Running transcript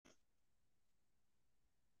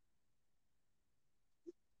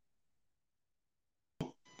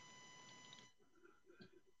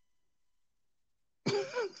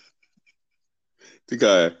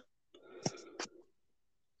Takai.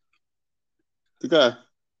 Takai.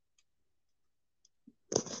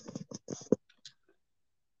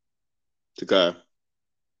 Takai.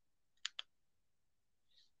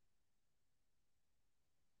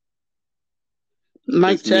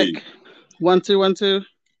 Mic It's check. me. 1 2 1 2.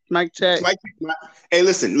 Mic check. Hey,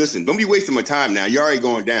 listen. Don't be wasting my time now. You're already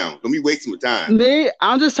going down. Don't be wasting my time. Me,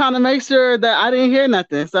 I'm just trying to make sure that I didn't hear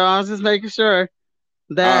nothing. So I was just making sure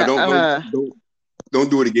that Don't don't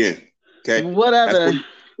do it again. Okay, that's whatever.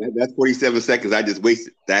 40, that's 47 seconds I just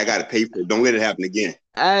wasted. That I got to pay for. Don't let it happen again.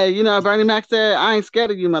 Hey, Bernie Mac said, I ain't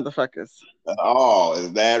scared of you motherfuckers. Oh,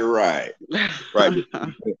 is that right? Right.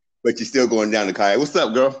 But you're still going down the kayak. What's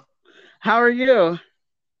up, girl? How are you?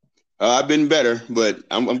 I've been better, but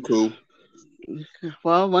I'm cool.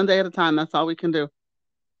 Well, one day at a time. That's all we can do.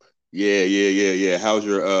 Yeah. How's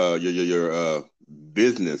your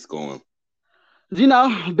business going?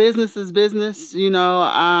 Business is business.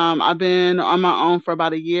 I've been on my own for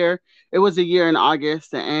about a year. It was a year in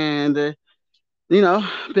August, and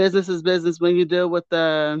business is business. When you deal with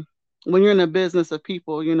when you're in a business of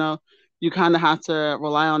people, you kind of have to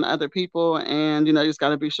rely on other people, and you just got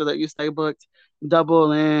to be sure that you stay booked,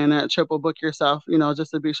 double and triple book yourself,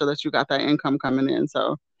 just to be sure that you got that income coming in.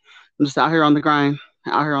 So I'm just out here on the grind,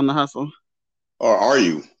 out here on the hustle. Or are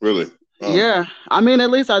you really? Oh. Yeah, I mean,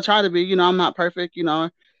 at least I try to be. I'm not perfect.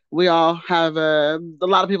 We all have a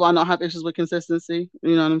lot of people I know have issues with consistency.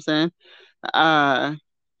 You know what I'm saying? Uh,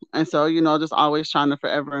 and so just always trying to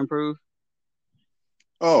forever improve.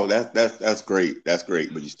 Oh, that's great. That's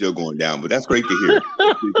great. But you're still going down. But that's great to hear.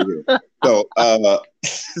 That's great to hear. So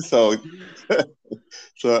so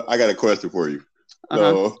so I got a question for you.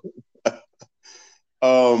 Uh-huh.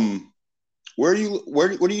 So um where do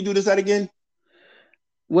you do this at again?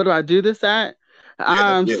 What do I do this at?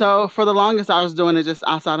 Yeah. So for the longest, I was doing it just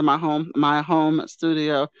outside of my home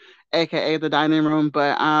studio, aka the dining room.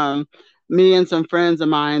 But me and some friends of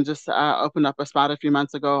mine just opened up a spot a few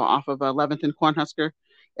months ago off of 11th and Cornhusker,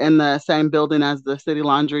 in the same building as the City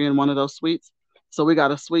Laundry in one of those suites. So we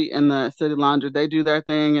got a suite in the City Laundry. They do their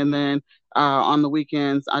thing, and then on the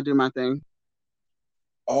weekends, I do my thing.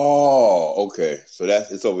 Oh, okay. So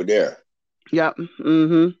it's over there. Yep.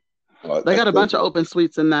 hmm Oh, They that's got a bunch dope. of open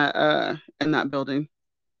suites in that building.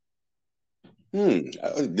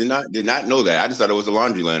 I did not know that. I just thought it was a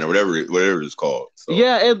laundry land or whatever it's called. So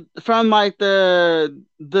Yeah, it from like the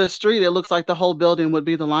street, it looks like the whole building would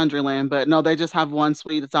be the laundry land, but no, they just have one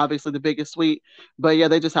suite. It's obviously the biggest suite, but yeah,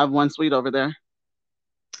 they just have one suite over there.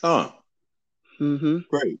 huh, hmm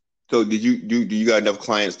great. So did you do you got enough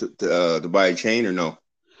clients to buy a chain or no?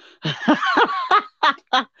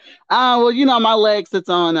 Well, my leg sits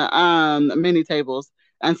on many tables.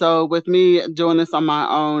 And so with me doing this on my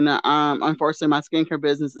own, unfortunately my skincare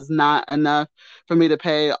business is not enough for me to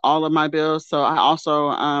pay all of my bills. So I also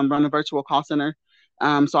run a virtual call center.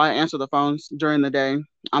 So I answer the phones during the day.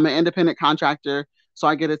 I'm an independent contractor, so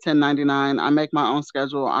I get a 1099. I make my own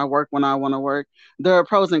schedule. I work when I want to work. There are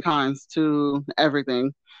pros and cons to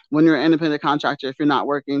everything. When you're an independent contractor, if you're not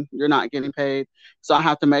working, you're not getting paid. So I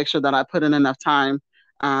have to make sure that I put in enough time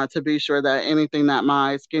to be sure that anything that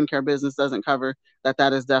my skincare business doesn't cover,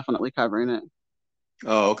 that is definitely covering it.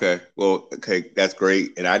 Oh, okay. Well, okay, that's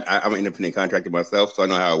great. And I'm an independent contractor myself, so I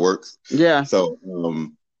know how it works. Yeah. So,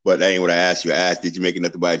 but that ain't what I asked you. I asked, did you make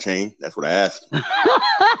enough to buy a chain? That's what I asked.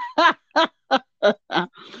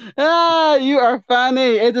 You are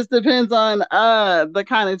funny. It just depends on the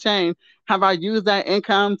kind of chain. Have I used that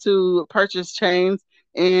income to purchase chains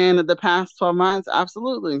in the past 12 months?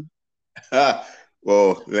 Absolutely.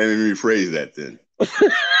 Well, let me rephrase that then.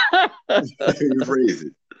 Let me rephrase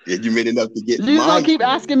it. Have you made enough to get You just gonna my keep chain?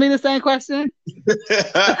 asking me the same question?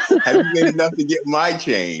 Have you made enough to get my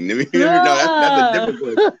chain? No, that's a different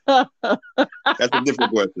question. That's a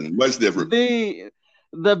different question. Much different. the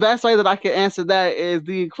the best way that I can answer that is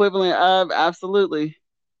the equivalent of absolutely.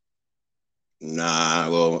 Nah,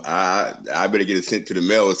 well, I better get it sent to the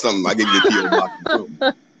mail or something. I give you the PO box or something.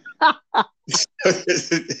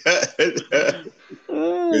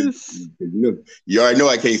 You already know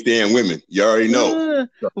I can't stand women. You already know.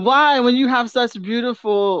 Why, when you have such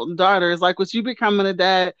beautiful daughters, like with you becoming a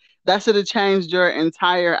dad, that should have changed your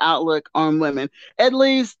entire outlook on women. At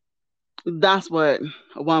least that's what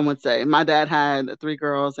one would say. My dad had three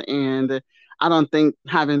girls, and I don't think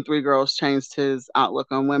having three girls changed his outlook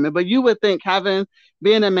on women. But you would think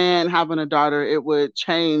being a man, having a daughter, it would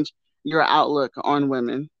change your outlook on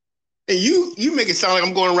women. And you make it sound like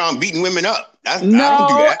I'm going around beating women up. I don't do No,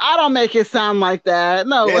 that. I don't make it sound like that.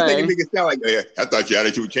 No This nigga way. make it sound like, yeah, I thought your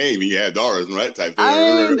attitude changed when you had daughters and that type I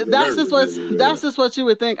thing. mean, that's just what you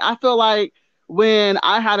would think. I feel like when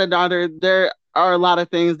I had a daughter, there are a lot of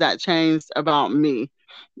things that changed about me.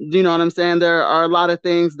 You know what I'm saying? There are a lot of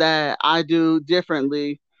things that I do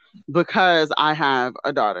differently because I have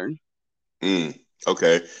a daughter.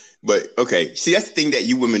 Okay. But okay, see, that's the thing that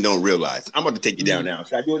you women don't realize. I'm about to take you down now.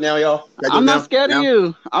 Should I do it now, y'all? Should I do I'm it not now? scared of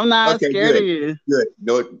you. I'm not Okay, scared good. of you. Good.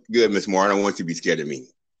 No, good, Miss Moore. I don't want you to be scared of me.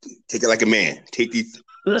 Take it like a man. Take these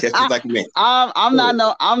tests like a man. I'm not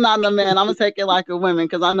no man. I'm gonna take it like a woman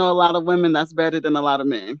because I know a lot of women that's better than a lot of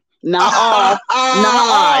men. Not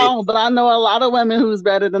all, but I know a lot of women who's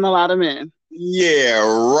better than a lot of men. Yeah,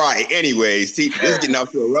 right. Anyway, see, this is getting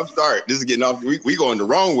off to a rough start. This is getting off. We going the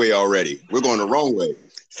wrong way already. We're going the wrong way.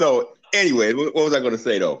 So, anyway, what was I going to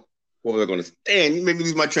say though? What was I going to say? Damn, you made me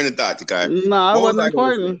lose my train of thought, Takai. No, it wasn't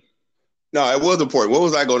important. No, it was important. What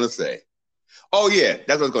was I going to say? Oh yeah,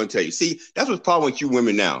 that's what I was going to tell you. See, that's what's the problem with you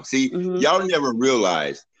women now. See, y'all never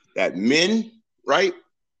realize that men, right?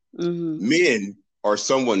 Men are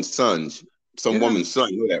someone's sons, some woman's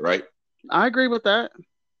son. You know that, right? I agree with that.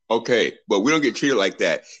 Okay, but we don't get treated like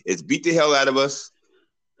that. It's beat the hell out of us,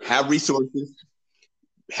 have resources,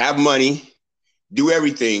 have money, do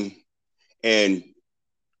everything, and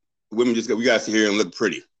women just we gotta sit here and look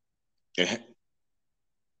pretty.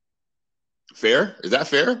 Fair? Is that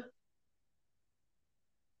fair?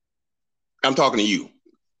 I'm talking to you,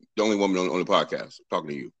 the only woman on the podcast. I'm talking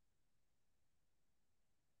to you.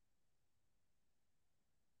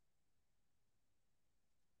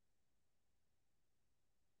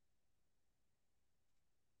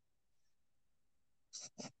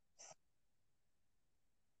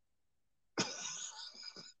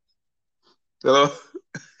 Hello?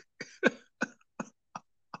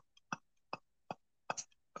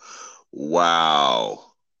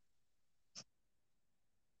 Wow.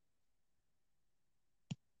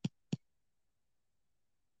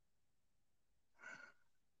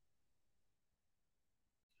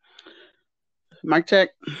 Mic check.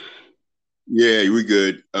 Yeah, we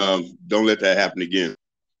good. Don't let that happen again.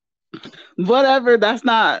 Whatever. That's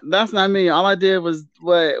not me. All I did was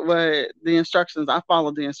what the instructions. I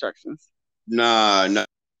followed the instructions. Nah.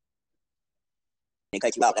 They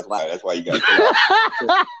cut you out. That's why you got cut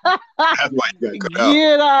out. That's why you got cut out.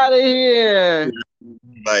 Get out of here.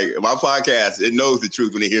 Like my podcast, it knows the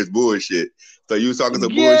truth when it hears bullshit. So you was talking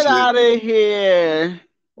some bullshit. Get out of here.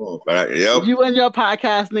 Oh, yep. You and your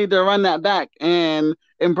podcast need to run that back and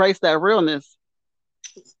embrace that realness.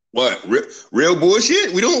 What? Real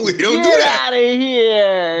bullshit? We don't do that. Get out of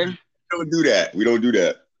here. We don't do that. We don't do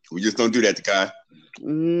that. We just don't do that, Takai.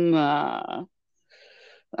 Nah.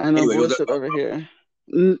 I know bullshit over here.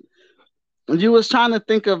 You was trying to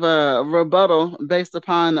think of a rebuttal based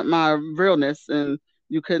upon my realness, and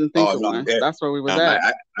you couldn't think of one. That's where we was at.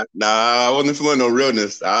 I wasn't feeling no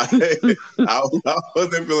realness. I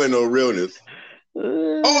wasn't feeling no realness.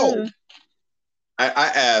 I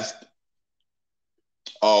asked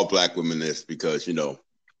all Black women this because, you know,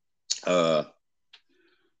 a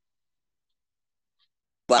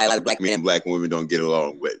lot of Black men and Black women don't get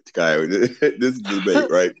along with. This is the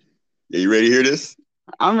debate, right? Yeah, you ready to hear this?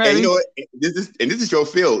 I'm ready. And you know what? This is your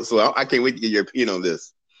field, so I can't wait to get your opinion on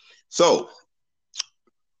this. So,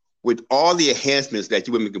 with all the enhancements that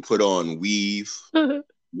you women can put on, weave,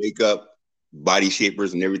 makeup, body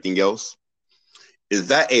shapers, and everything else, is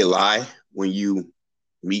that a lie when you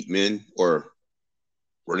meet men or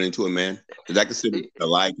run into a man? Is that considered a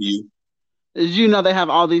lie to you? You know they have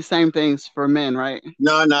all these same things for men, right?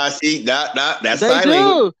 No, see, that's they sign do.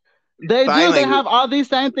 Language. They sign do. Language. They have all these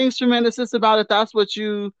same things for men. It's just about if that's what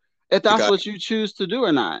you choose to do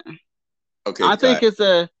or not. Okay. I think it's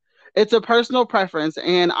a personal preference,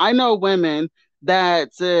 and I know women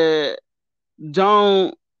that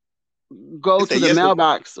don't go to the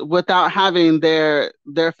mailbox without having their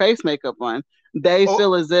face makeup on. They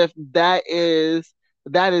feel as if that is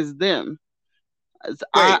them.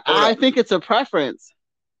 I think it's a preference.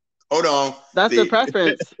 Hold on. That's a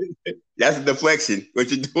preference. That's a deflection. What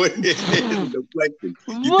you're doing is a deflection.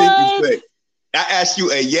 You think you say. I asked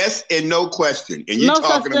you a yes and no question, and you're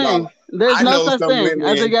talking about. There's no such thing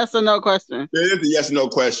as a yes or no question. There is a yes or no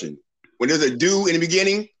question. When there's a do in the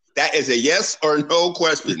beginning, that is a yes or no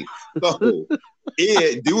question. So,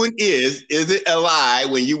 doing is it a lie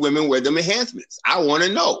when you women wear them enhancements? I want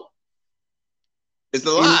to know. It's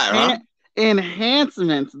a lie, huh?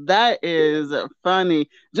 Enhancements. That is funny.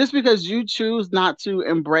 Just because you choose not to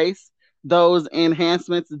embrace those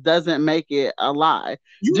enhancements doesn't make it a lie.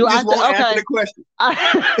 You just won't answer the question.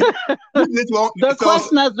 The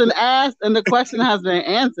question has been asked and the question has been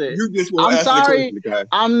answered. You just won't answer the question, Takaya.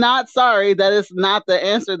 I'm not sorry that it's not the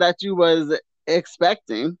answer that you was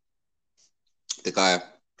expecting. Takaya.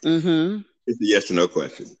 Mm-hmm. It's a yes or no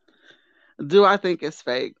question. Do I think it's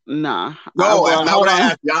fake? Nah. No, that's not what I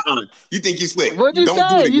asked you. You think you slick. What'd you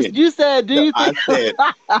say? You said, do you think?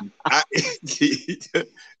 I said,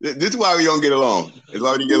 this is why we don't get along. It's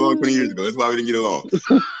why we didn't get along 20 years ago. That's why we didn't get along.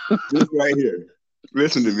 This right here.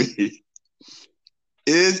 Listen to me.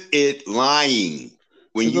 Is it lying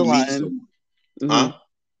when you meet someone? Mm-hmm. Huh?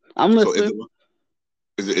 I'm listening.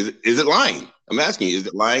 So is it lying? I'm asking you, is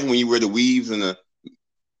it lying when you wear the weaves and the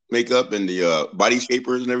makeup and the body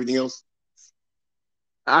shapers and everything else?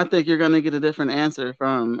 I think you're going to get a different answer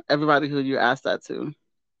from everybody who you ask that to.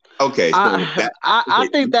 Okay, so I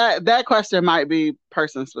think that question might be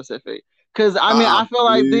person specific, because I mean I feel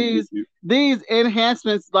like these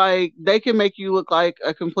enhancements, like, they can make you look like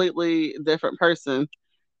a completely different person.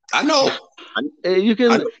 I know. You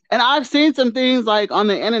can, and I've seen some things like on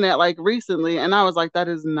the internet like recently, and I was like, that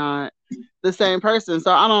is not the same person.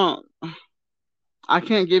 So I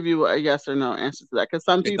can't give you a yes or no answer to that, because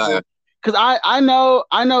some people. Because I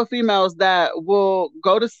know females that will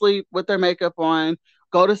go to sleep with their makeup on,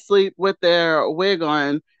 go to sleep with their wig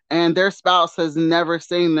on, and their spouse has never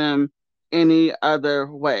seen them any other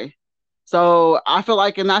way. So I feel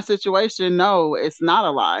like in that situation, no, it's not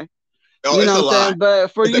a lie. Oh, you know it's a lie.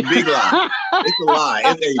 But for it's a big lie. It's a lie.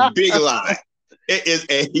 It's a big lie. It is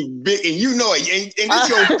a big, and you know it. And it's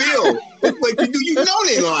your feel. It's what you do. You know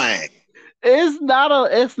they're lying. It's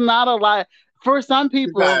not a lie. For some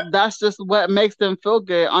people, that's just what makes them feel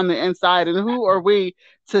good on the inside. And who are we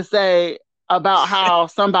to say about how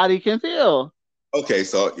somebody can feel? Okay,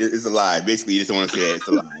 so it's a lie. Basically, you just want to say it's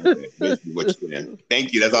a lie. Okay. Basically, what you're saying.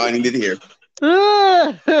 Thank you. That's all I needed to hear.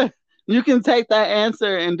 You can take that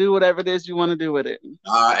answer and do whatever it is you want to do with it.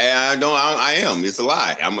 I am. It's a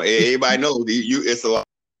lie. Everybody knows it's a lie.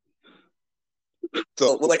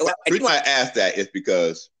 So the reason why I asked that is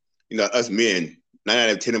because, us men, 9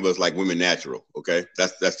 out of 10 of us like women natural. Okay,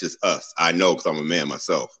 that's just us. I know, because I'm a man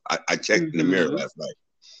myself. I checked in the mirror last night.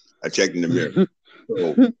 I checked in the mirror.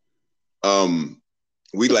 So,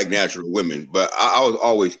 we like natural women, but I was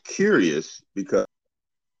always curious because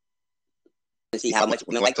to see how much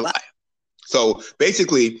women like to lie. So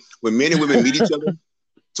basically, when men and women meet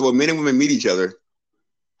each other,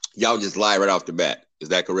 y'all just lie right off the bat. Is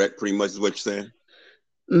that correct? Pretty much is what you're saying.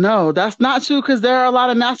 No, that's not true, because there are a lot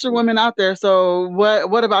of natural women out there. So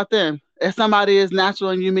what about them? If somebody is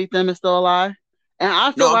natural and you meet them, it's still a lie? And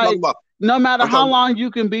I feel no matter how long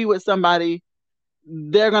you can be with somebody,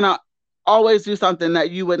 they're going to always do something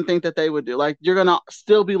that you wouldn't think that they would do. Like, you're going to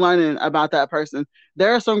still be learning about that person.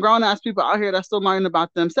 There are some grown-ass people out here that still learning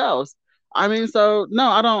about themselves. I mean, so no,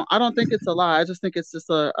 I don't think it's a lie. I just think it's just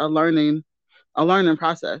a learning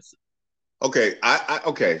process. Okay,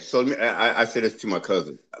 okay. So I said this to my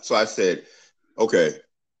cousin. So I said, okay,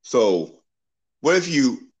 so what if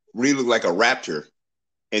you really look like a raptor,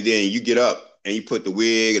 and then you get up and you put the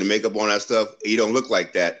wig and the makeup on that stuff, and you don't look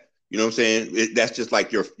like that? You know what I'm saying? That's just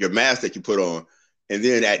like your mask that you put on, and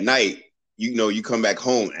then at night, you come back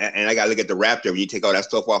home, and I gotta look at the raptor when you take all that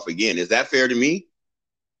stuff off again. Is that fair to me?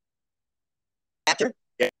 Raptor?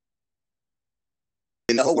 Yeah.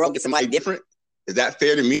 And the whole world gets somebody different. Is that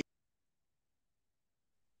fair to me?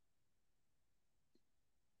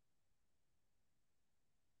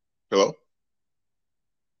 Hello?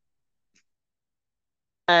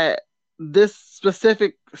 This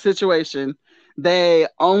specific situation, they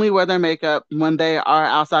only wear their makeup when they are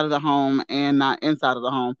outside of the home and not inside of the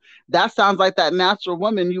home. That sounds like that natural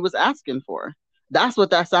woman you was asking for. That's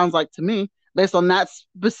what that sounds like to me, based on that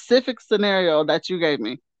specific scenario that you gave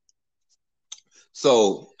me.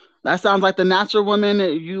 So that sounds like the natural woman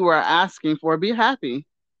you were asking for. Be happy.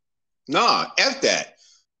 Nah, F that.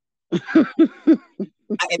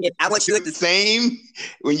 I want you to look the same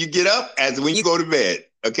when you get up as when you go to bed.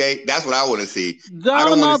 Okay, that's what I want to see.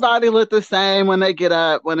 Don't nobody look the same when they get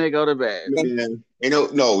up, when they go to bed. Man,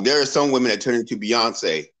 no, there are some women that turn into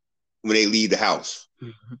Beyonce when they leave the house.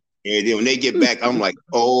 Mm-hmm. And then when they get back, I'm like,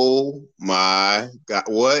 oh my God,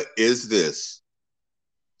 what is this?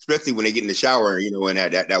 Especially when they get in the shower, and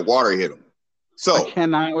that water hit them. So I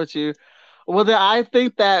cannot with you. Well, I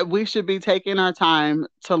think that we should be taking our time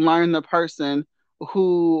to learn the person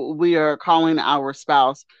who we are calling our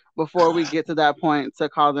spouse before we get to that point to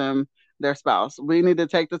call them their spouse. We need to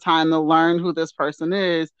take the time to learn who this person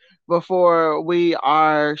is before we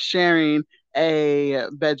are sharing a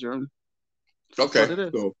bedroom. Okay.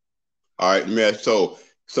 So, All right, man. So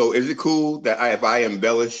is it cool that if I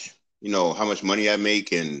embellish, how much money I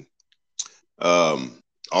make and um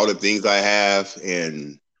all the things I have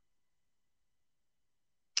and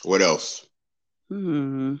what else?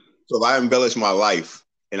 Hmm. So if I embellish my life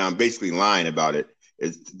and I'm basically lying about it,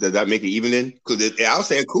 does that make it even then? Because I'll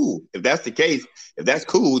say cool. If that's the case, if that's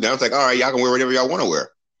cool, then it's like, all right, y'all can wear whatever y'all want to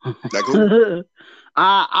wear. That cool?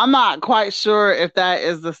 I'm not quite sure if that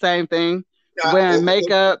is the same thing. Yeah, Wearing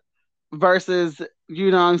makeup versus,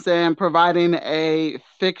 you know what I'm saying, providing a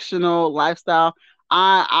fictional lifestyle.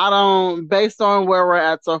 I don't, based on where we're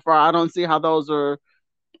at so far, I don't see how those are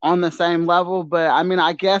on the same level. But I mean,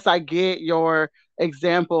 I guess I get your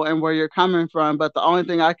example and where you're coming from. But the only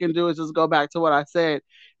thing I can do is just go back to what I said.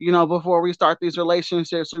 Before we start these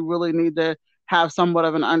relationships, we really need to have somewhat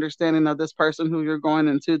of an understanding of this person who you're going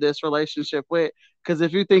into this relationship with. Because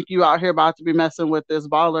if you think you out here about to be messing with this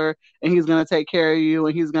baller and he's going to take care of you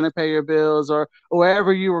and he's going to pay your bills or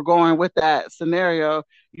wherever you were going with that scenario,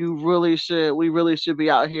 we really should be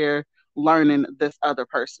out here learning this other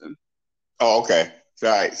person. Oh, okay. So,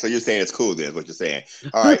 all right. So you're saying it's cool then, is what you're saying.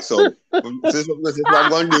 All right. So this is what I'm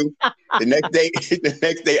going to do. The next day, the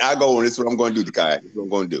next day I go and this is what I'm going to do, Kai. This is what I'm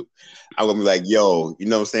going to do. I'm going to be like, yo, you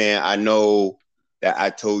know what I'm saying? I know that I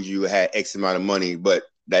told you I had X amount of money, but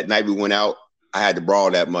that night we went out, I had to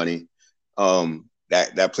borrow that money.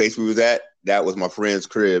 That place we was at, that was my friend's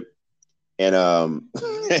crib. And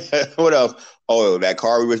what else? Oh, that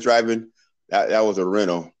car we was driving, that was a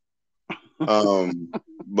rental.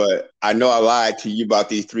 But I know I lied to you about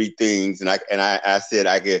these three things, and I said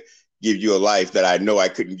I could give you a life that I know I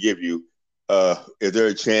couldn't give you. Is there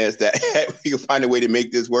a chance that we can find a way to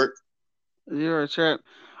make this work? You're a trip.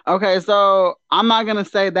 Okay, so I'm not gonna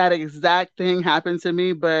say that exact thing happened to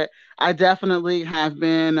me, but I definitely have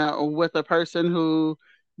been with a person who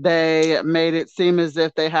they made it seem as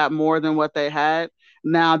if they had more than what they had.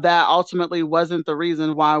 Now, that ultimately wasn't the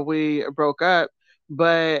reason why we broke up,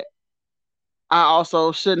 but I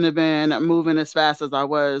also shouldn't have been moving as fast as I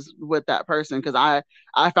was with that person because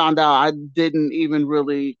I found out I didn't even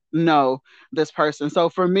really know this person. So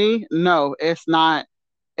for me, no, it's not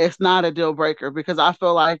a deal breaker because I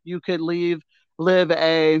feel like you could live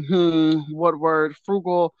a what word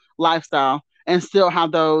frugal lifestyle and still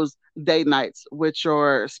have those date nights with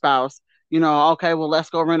your spouse. Okay, well, let's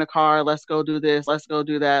go rent a car, let's go do this, let's go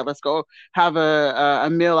do that, let's go have a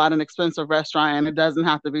meal at an expensive restaurant, and it doesn't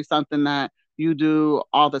have to be something that you do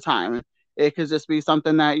all the time. It could just be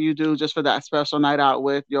something that you do just for that special night out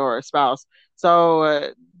with your spouse.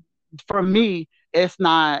 So for me, it's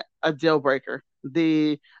not a deal breaker,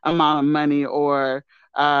 the amount of money or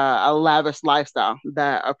a lavish lifestyle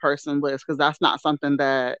that a person lives, because that's not something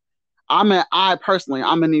that I personally,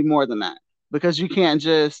 I'm gonna need more than that because you can't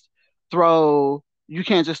just throw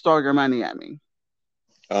your money at me.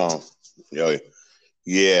 Oh, yeah,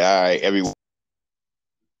 yeah. All right, everyone.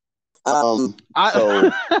 So I,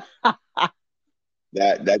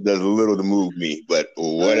 that does a little to move me, but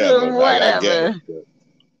whatever. I guess.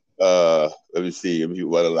 whatever, Let me see.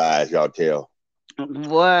 What lies y'all tell. Um,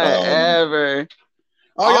 whatever.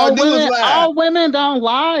 all y'all do is lie. All women don't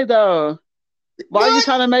lie though. Why are you What?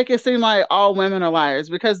 trying to make it seem like all women are liars?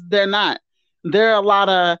 Because they're not. There are a lot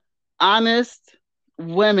of honest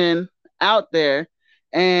women out there,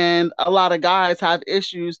 and a lot of guys have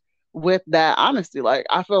issues with that honesty. Like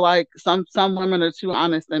I feel like some women are too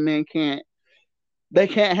honest, and men can't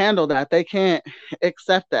handle that. They can't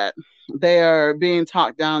accept that. They are being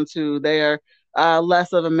talked down to. They are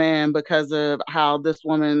less of a man because of how this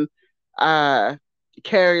woman uh,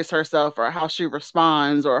 carries herself or how she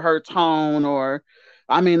responds or her tone or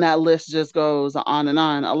I mean that list just goes on and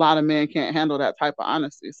on. A lot of men can't handle that type of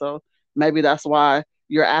honesty. So maybe that's why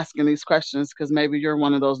you're asking these questions because maybe you're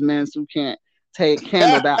one of those men who can't take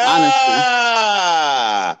handle that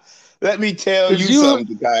honesty. Let me tell Cause you you,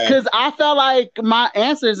 something, Kai. cause I felt like my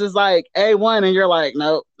answers is like A1, and you're like,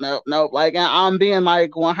 nope, nope, nope. Like I'm being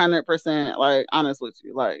like 100% like honest with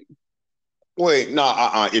you. Like, Wait, no,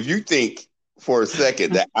 if you think for a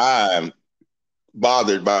second that I'm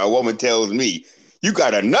bothered by a woman tells me you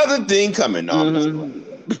got another thing coming, no, I'm messing around.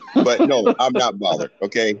 mm-hmm. But no, I'm not bothered.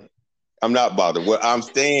 Okay, I'm not bothered. What I'm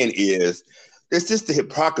saying is, it's just the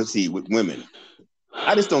hypocrisy with women.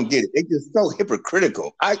 I just don't get it. They're just so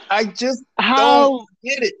hypocritical. I just don't how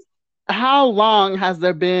get it. how long has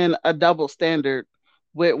there been a double standard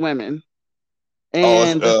with women Oh,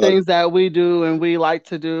 and the things that we do and we like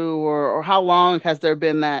to do, or how long has there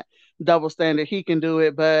been that double standard? He can do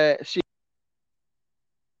it, but she.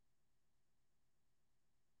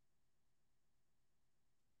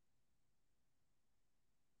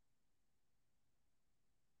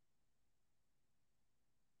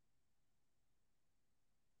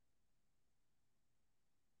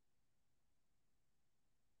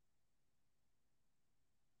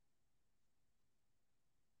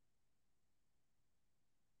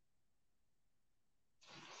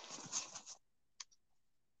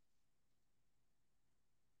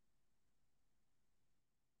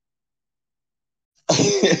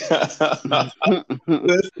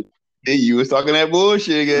 Listen, you was talking that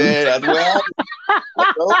bullshit again. That's what I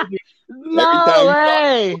told you. Every No time you talk,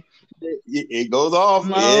 way. it goes off.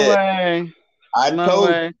 No Yeah, way. I No told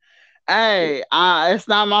way. Hey, it's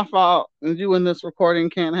not my fault. You in this recording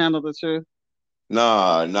can't handle the truth.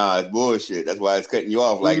 Nah, it's bullshit. That's why it's cutting you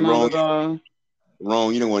off. Like Not wrong, at all.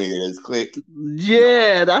 wrong. You don't want to hear this click.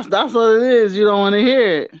 Yeah, that's what it is. You don't want to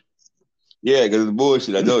hear Yeah, because it's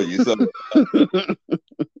bullshit. I told you. So it.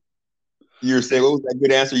 you were saying, what was that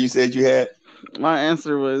good answer you said you had? My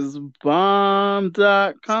answer was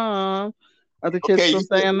bomb.com. Are the kids Okay, still you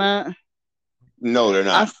said saying that? no, they're I,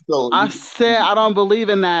 not. So I said I don't believe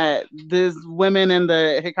in that. This women in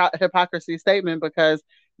the hypocrisy statement because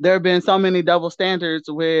there have been so many double standards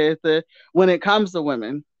with when it comes to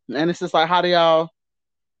women, and it's just like, how do y'all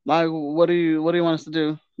like? What do you want us to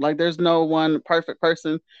do? Like, there's no one perfect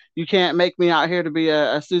person. You can't make me out here to be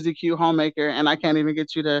a Susie Q homemaker, and I can't even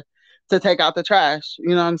get you to take out the trash. You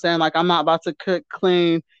know what I'm saying? Like, I'm not about to cook,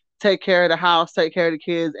 clean, take care of the house, take care of the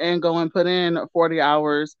kids, and go and put in 40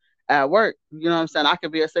 hours at work. You know what I'm saying? I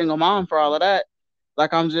could be a single mom for all of that.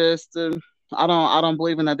 Like, I'm just I don't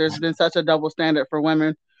believe in that. There's been such a double standard for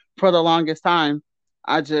women for the longest time.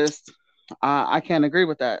 I just I can't agree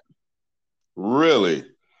with that. really,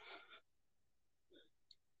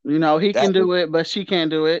 You know, he that can do it, but she can't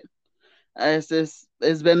do it.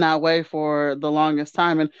 It's been that way for the longest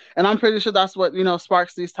time, and I'm pretty sure that's what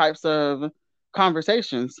sparks these types of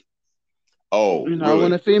conversations. oh, When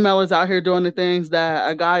really? a female is out here doing the things that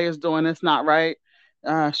a guy is doing, it's not right.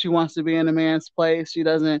 She wants to be in a man's place. She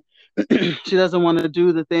doesn't. She doesn't want to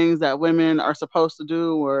do the things that women are supposed to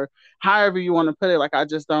do, or however you want to put it. Like, I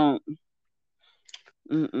just don't.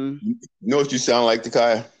 Mm-mm. You know what you sound like,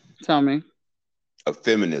 Takaya? Tell me. A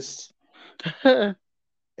feminist, You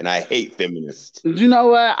and I hate feminists. know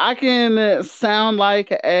what? I can sound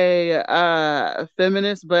like a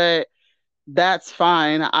feminist, but that's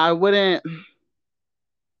fine. I wouldn't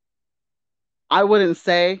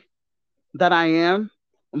say that I am,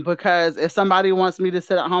 because if somebody wants me to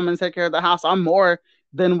sit at home and take care of the house, I'm more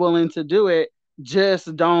than willing to do it.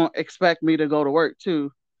 Just don't expect me to go to work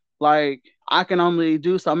too. Like, I can only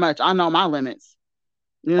do so much. I know my limits.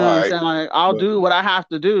 You know All what I'm right, saying? Like, I'll but do what I have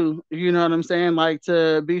to do, you know what I'm saying? Like,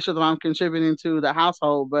 to be sure that I'm contributing to the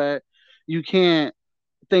household, but you can't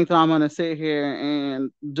think that I'm gonna sit here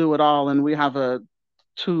and do it all and we have a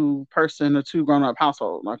two grown up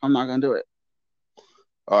household. Like, I'm not gonna do it.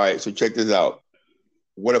 all right. So check this out.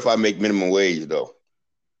 What if I make minimum wage though?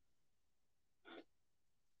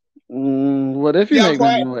 What if See you how make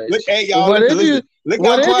quiet? minimum Look, wage? hey y'all, What listen, if listen. you Look what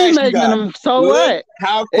how if you quiet she make got. minimum so Look what?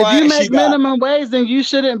 how If you quiet she make got. minimum wage, then you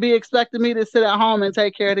shouldn't be expecting me to sit at home and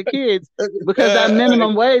take care of the kids, because that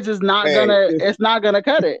minimum wage is not Hey, gonna it's not gonna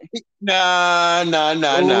cut it. nah.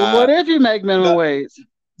 What if you make minimum No. wage?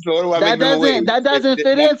 So what do I make That minimum doesn't wage? that doesn't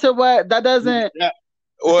fit into what that doesn't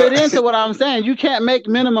Or fit into what I'm saying. You can't make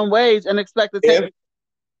minimum wage and expect to take if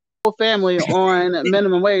a whole family on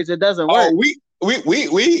minimum wage. It doesn't oh work. we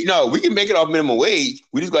no, we can make it off minimum wage.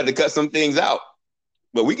 We just got to cut some things out.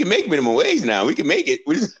 But we can make minimum wage now. We can make it.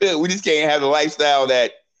 We just can't have the lifestyle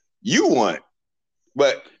that you want.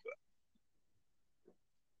 But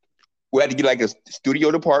we had to get like a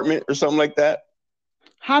studio department or something like that.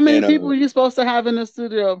 How many And people are you supposed to have in the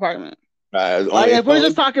studio apartment? Like, it's only if we're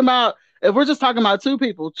just talking about two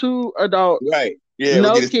people, two adults, right. Yeah, we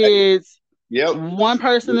no get a second. kids, Yep. one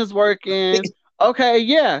person is working, okay,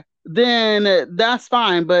 yeah, then that's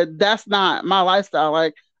fine. But that's not my lifestyle.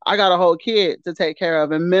 Like, I got a whole kid to take care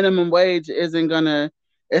of, and minimum wage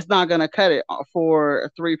it's not gonna cut it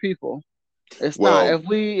for three people. It's not. Well, If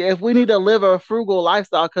we need to live a frugal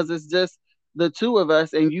lifestyle because it's just the two of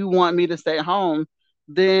us, and you want me to stay home,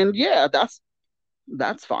 then yeah, that's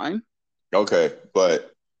fine. okay,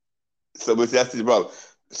 but that's the problem.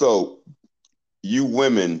 So you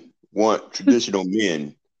women want traditional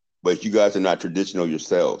men, but you guys are not traditional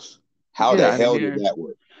yourselves. How Get the out of hell did here. that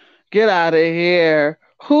work? Get out of here.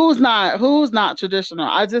 Who's not traditional?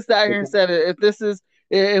 I just sat here and said it.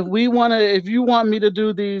 If you want me to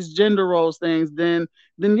do these gender roles things, then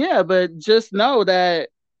yeah, but just know that,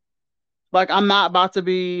 like, I'm not about to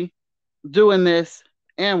be doing this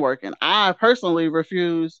and working. I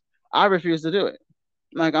refuse to do it.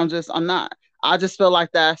 Like, I'm not. I just feel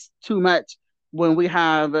like that's too much when we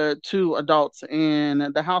have two adults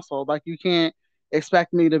in the household. Like, you can't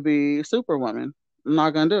expect me to be Superwoman. I'm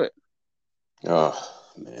not gonna do it. Oh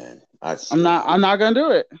man, I I'm see. not. I'm not gonna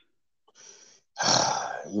do it.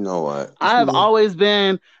 You know what? I've always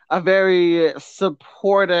been a very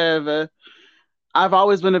supportive. I've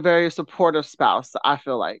always been a very supportive spouse. I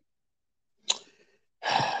feel like.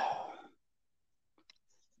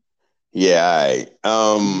 Yeah,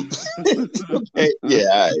 all right. Okay,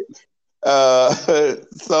 yeah, all right.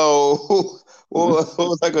 So what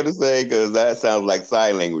was I going to say? Because that sounds like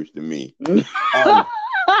sign language to me. Um,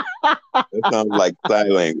 that sounds like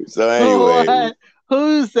sign language. So anyway, What?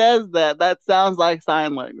 Who says that? That sounds like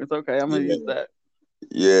sign language. Okay, I'm gonna use yeah, that.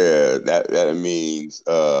 yeah, that means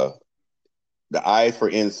the I for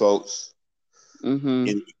insults, Mm-hmm.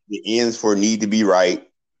 and the N's for need to be right.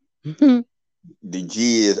 The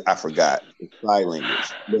G is I forgot. It's sign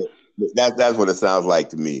language. But that's what it sounds like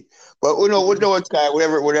to me. But what Sky,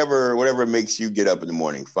 whatever makes you get up in the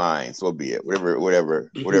morning, fine, so be it.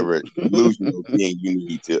 Whatever delusional thing you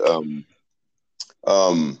need to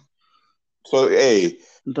um so hey,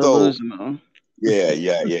 so Delusional.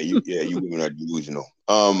 you women are delusional.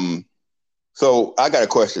 So I got a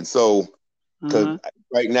question. So because Uh-huh.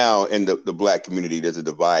 right now in the black community there's a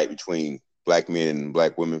divide between black men and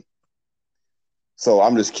black women. So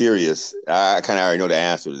I'm just curious. I kind of already know the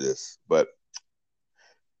answer to this, but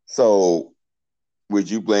so would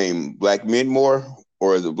you blame black men more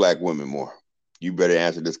or is it black women more? You better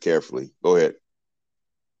answer this carefully. Go ahead.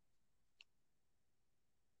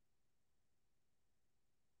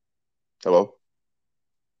 Hello.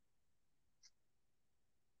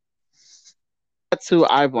 That's who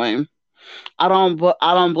I blame. I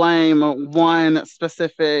don't blame one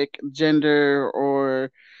specific gender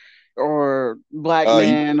or black You,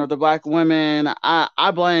 man or the black women.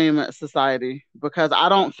 I blame society because I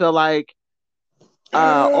don't feel like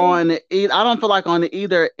I don't feel like on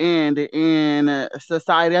either end in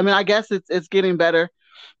society. I mean, I guess it's getting better,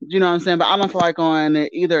 you know what I'm saying, but I don't feel like on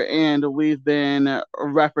either end we've been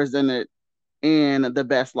represented in the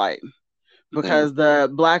best light mm, because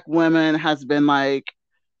the black women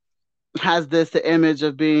has this image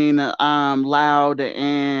of being loud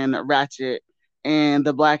and ratchet, and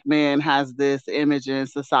the black man has this image in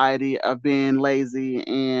society of being lazy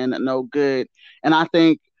and no good. And I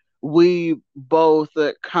think we both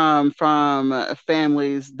come from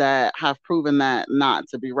families that have proven that not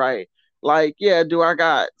to be right. Like, yeah, do I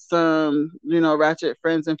got some, ratchet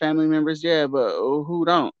friends and family members? Yeah, but who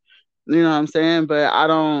don't? You know what I'm saying? But I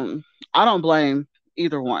don't blame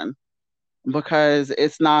either one because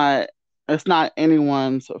it's not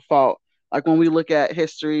anyone's fault. Like when we look at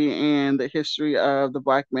history and the history of the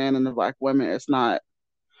black man and the black women, it's not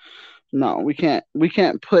no, we can't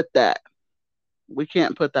put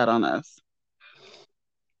that on us.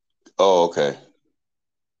 oh, okay.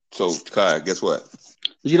 So Kai, guess what?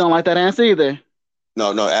 You don't like that answer either.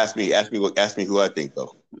 No, no, ask me who I think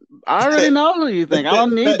though. I already know who you think. I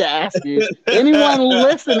don't need to ask you. Anyone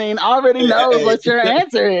listening already knows Hey, what your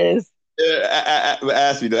answer is.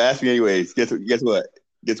 ask me anyways. Guess what?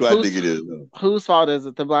 Guess what I Whose think it is. whose fault is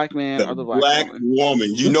it, the black man The or the black black woman?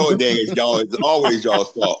 woman. You know it, dang it's y'all. It's always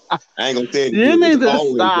y'all's fault. I ain't gonna say it You again. It's need to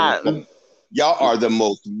always y'all's stop. fault. Y'all are the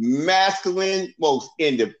most masculine, most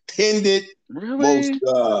independent, most Really?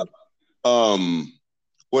 um.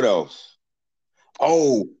 What else?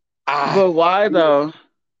 Oh, ah, But why though?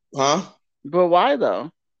 huh? But why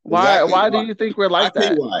though? Exactly. Why do Why? you think we're I'll like tell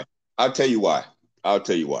you that? why. I'll tell you why. I'll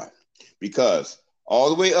tell you why. Because all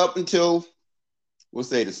the way up until we'll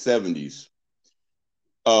say the 70s,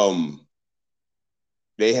 um,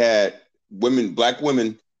 they had women, black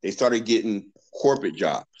women, they started getting corporate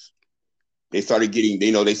jobs. They started getting,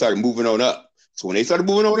 they started moving on up. So when they started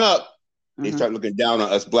moving on up, they Uh-huh. started looking down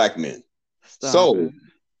on us black men. Stop So it.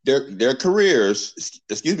 their careers,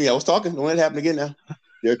 excuse me, I was talking, don't let it happen again now.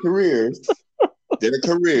 Their careers, their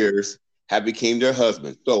careers have became their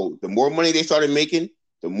husbands. So the more money they started making,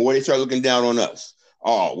 the more they started looking down on us.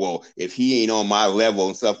 Oh, well, if he ain't on my level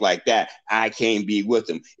and stuff like that, I can't be with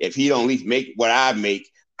him. If he don't at least make what I make,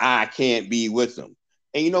 I can't be with him.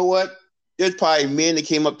 And you know what? There's probably men that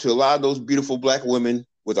came up to a lot of those beautiful black women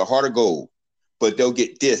with a heart of gold, but they'll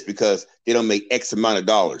get dissed because they don't make X amount of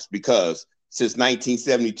dollars. Because since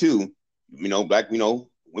 1972,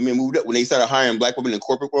 women moved up. When they started hiring black women in the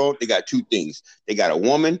corporate world, they got two things. They got a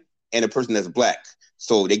woman and a person that's black.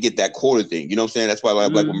 So they get that quota thing. You know what I'm saying? That's why a lot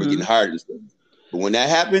of black women are Mm-hmm. getting hired and stuff. But when that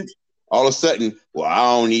happens, all of a sudden, well,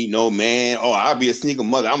 I don't need no man. Oh, I'll be a single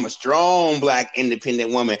mother. I'm a strong black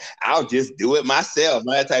independent woman. I'll just do it myself.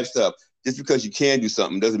 That type of stuff. Just because you can do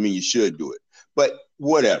something doesn't mean you should do it. But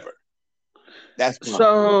whatever. That's fine.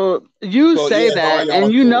 So you So say yeah, it's all that, and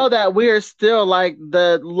y'all's you fault. know that we're still like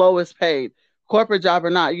the lowest paid, corporate job or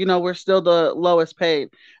not. We're still the lowest paid.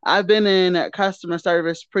 I've been in customer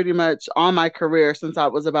service pretty much all my career since I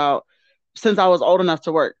was old enough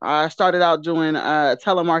to work. I started out doing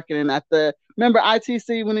telemarketing at the remember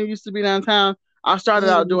ITC when it used to be downtown. I started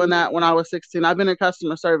out doing Mm-hmm. that when I was 16. I've been in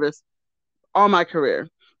customer service all my career.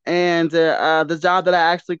 And the job that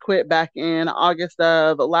I actually quit back in August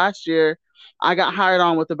of last year, I got hired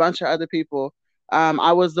on with a bunch of other people.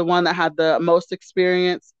 I was the one that had the most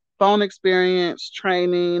experience, phone experience,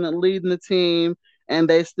 training, leading the team, and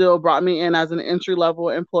they still brought me in as an entry level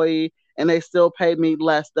employee, and they still paid me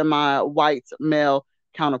less than my white male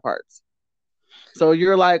counterparts. So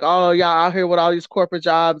you're like, oh, y'all out here with all these corporate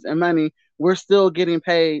jobs and money, we're still getting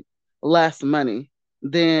paid less money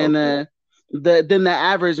than Okay. the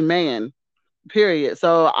average man. Period.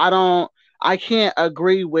 So I can't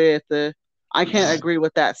agree with that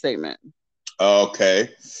statement. Okay.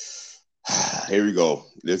 Here we go.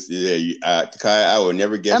 This, yeah, Kai, I will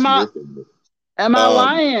never guess Am you I were thinking. am I Um,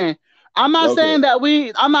 lying? okay. I'm not saying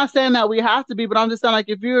that we have to be, but I'm just saying like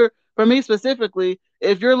if you're for me specifically,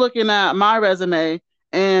 if you're looking at my resume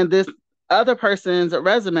and this other person's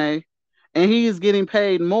resume and he's getting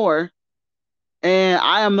paid more and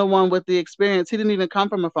I am the one with the experience, he didn't even come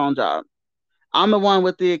from a phone job. I'm the one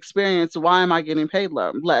with the experience. Why am I getting paid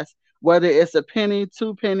less? Whether it's a penny,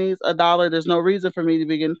 two pennies, a dollar, there's no reason for me to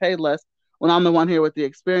be getting paid less when I'm the one here with the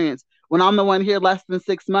experience. When I'm the one here less than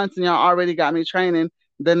 6 months and y'all already got me training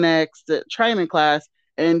the next training class,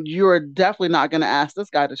 and you're definitely not going to ask this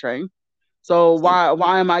guy to train. So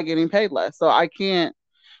why am I getting paid less? So I can't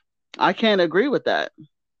agree with that.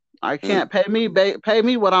 I Mm. can't pay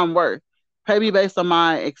me what I'm worth. Pay me based on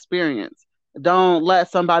my experience. Don't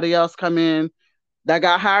let somebody else come in that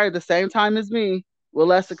got hired the same time as me with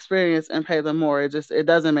less experience and pay them more. It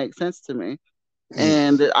doesn't make sense to me.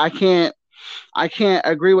 And I can't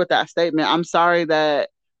agree with that statement. I'm sorry that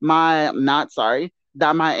my not sorry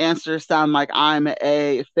that my answers sound like I'm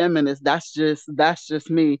a feminist. That's just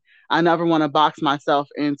me. I never want to box myself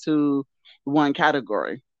into one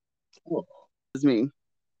category. It's me.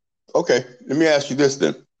 Okay. Let me ask you this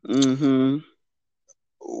then. Hmm.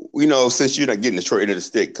 Since you're not getting the short end of the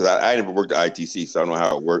stick, because I never worked at ITC, so I don't know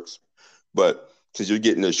how it works. But since you're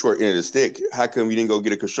getting the short end of the stick, how come you didn't go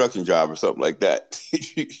get a construction job or something like that?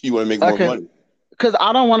 You want to make more Okay. money. Because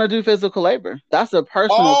I don't want to do physical labor. That's a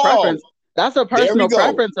personal Oh, preference. That's a there we personal go.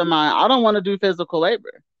 preference of mine. I don't want to do physical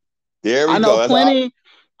labor. There I we know go. That's all. plenty.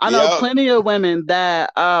 I know Yeah. plenty of women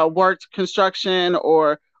that worked construction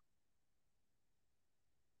or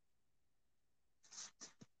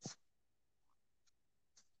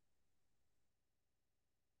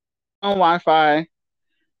on Wi-Fi.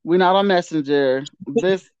 We're not on Messenger.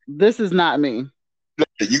 This is not me.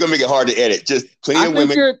 You're gonna make it hard to edit. Just plenty I of think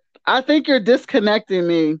women. you're I think you're disconnecting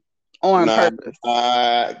me on Nah, purpose.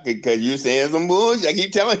 because you saying some bullshit. I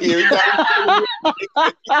keep telling you every time.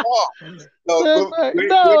 No, No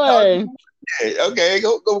we're talking. way. Okay,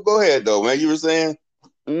 go ahead though, man. You were saying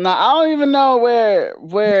No, I don't even know you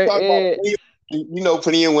where talk about it.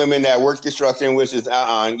 plenty of women that work construction, which is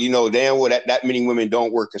damn well that many women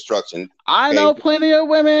don't work construction. I Okay, know plenty of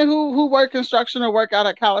women who work construction or work out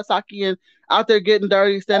at Kawasaki and out there getting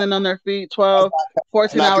dirty, standing on their feet, that's 12, not, that's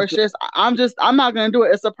 14 not hour shifts. I'm not going to do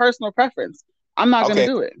it. It's a personal preference. I'm not going to okay.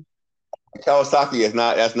 do it. Kawasaki is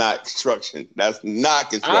not. That's not construction. That's not I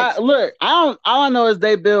construction. look, I don't all I know is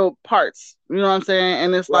they build parts. You know what I'm saying?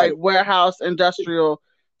 And it's like Right. warehouse industrial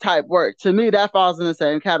type work. To me, that falls in the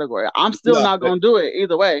same category. I'm still No. not going to do it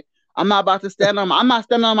either way. I'm not standing on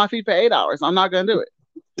my feet for 8 hours. I'm not going to do it.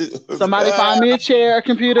 Somebody find me a chair, a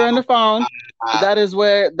computer, and a phone. That's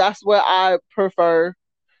what I prefer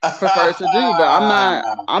to do. But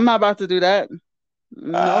I'm not about to do that.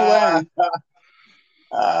 No way.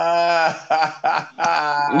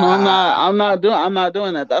 No, I'm not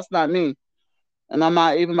doing that. That's not me. And I'm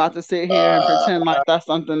not even about to sit here and pretend like that's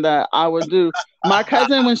something that I would do. My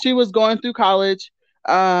cousin, when she was going through college,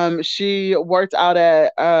 she worked out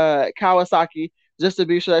at Kawasaki just to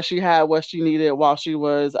be sure that she had what she needed while she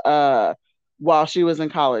was in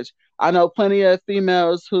college. I know plenty of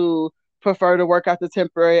females who prefer to work at the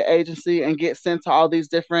temporary agency and get sent to all these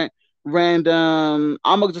different random,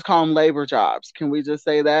 I'm gonna just call them labor jobs. Can we just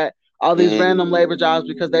say that? All these random labor jobs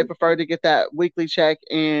because they Mm. prefer to get that weekly check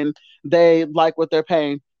and they like what they're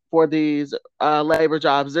paying for these labor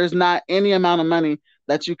jobs. There's not any amount of money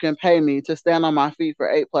that you can pay me to stand on my feet for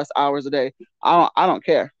 8+ hours a day. I don't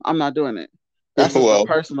care. I'm not doing it. That's just a Well,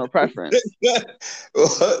 personal preference.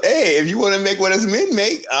 well, hey, if you want to make what us men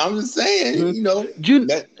make, I'm just saying, Mhm. You know what? you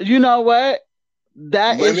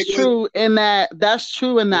That want to is make what. true in that's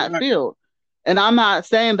true in that field. And I'm not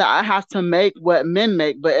saying that I have to make what men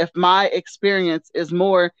make, but if my experience is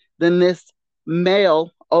more than this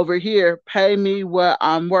male over here, pay me what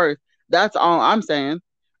I'm worth. That's all I'm saying.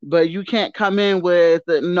 But you can't come in with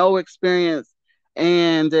no experience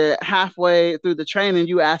and halfway through the training,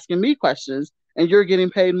 you asking me questions and you're getting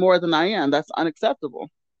paid more than I am. That's unacceptable.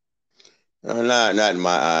 Not in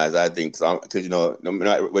my eyes. I think so because no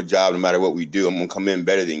matter what job, no matter what we do, I'm gonna come in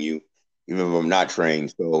better than you, even if I'm not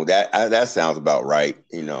trained. So that sounds about right.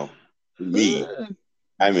 To me.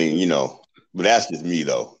 I mean, but that's just me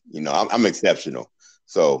though. I'm exceptional,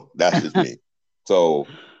 so that's just me. So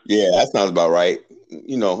yeah, that sounds about right.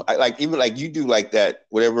 I like even like you do like that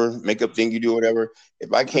whatever makeup thing you do, whatever.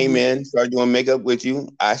 If I came in, started doing makeup with you,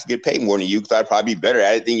 I should get paid more than you because I'd probably be better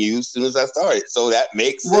at it than you as soon as I started. So that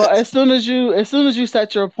makes Well, sense. as soon as you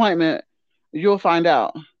set your appointment, you'll find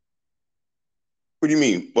out. What do you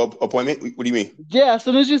mean? Well, appointment? What do you mean? Yeah, as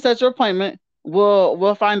soon as you set your appointment,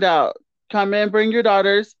 we'll find out. Come in, bring your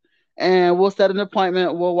daughters, and we'll set an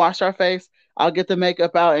appointment. We'll wash our face. I'll get the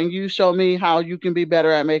makeup out, and you show me how you can be better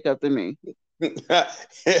at makeup than me. You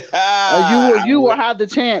will have the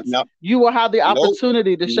chance. No, You will have the nope,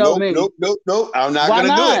 opportunity to show nope, me. nope, nope, nope. I'm not Why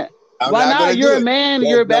gonna do it. not? I'm Why not not? gonna You're do a it. man.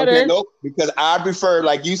 You're Okay, better. nope. Because I prefer,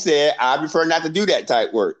 like you said, I prefer not to do that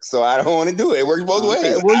type work. So I don't want to do it. It works both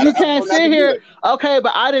Okay. ways. Well, I you prefer can't not to sit do here. it. Okay,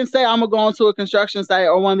 but I didn't say I'm gonna go into a construction site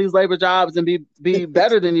or one of these labor jobs and be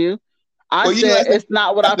better than you. I Well, said it's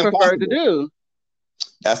not what I that's prefer to impossible. do.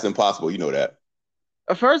 That's impossible. You know that.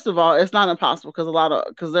 First of all, it's not impossible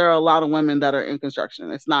because there are a lot of women that are in construction.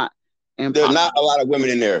 It's not There's not a impossible. lot of women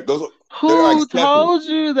in there. There are Who exceptions. told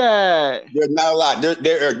you that? There's not a lot.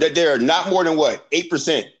 There are not more than what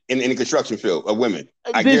 8% in the construction field of women.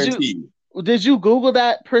 I Did you guarantee you. did you Google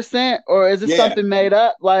that percent or is it Yeah. something made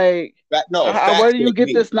up? Like, No. where Fact do you check get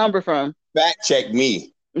me. this number from? Fact check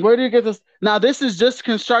me. Where do you get this? Now, this is just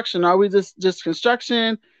construction. Are we just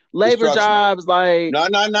construction, labor Construction. jobs? Like, No.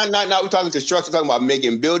 We're talking construction. We're talking about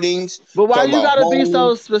making buildings. but We're why talking you about gotta be homes. so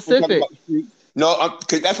We're talking specific? about streets. No,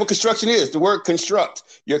 cause that's what construction is. The word construct.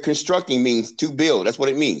 You're constructing means to build. That's what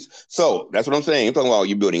it means. So that's what I'm saying. I'm talking about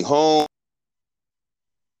you building homes,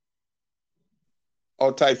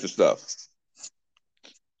 all types of stuff.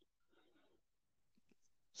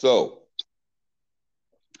 So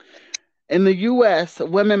In the U.S.,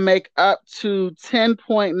 women make up to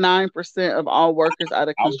 10.9% of all workers at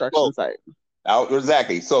a I was construction close. site.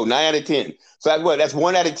 Exactly. So 9 out of 10. So that's what? That's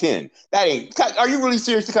 1 out of 10. That ain't. Are you really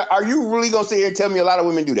serious? Are you really gonna sit here and tell me a lot of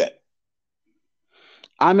women do that?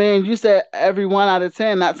 I mean, you said every 1 out of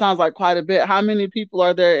 10. That sounds like quite a bit. How many people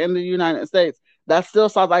are there in the United States? That still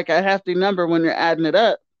sounds like a hefty number when you're adding it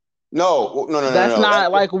up. No. That's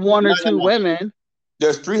not like one or two no. women.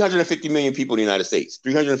 There's 350 million people in the United States.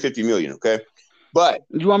 350 million. Okay, but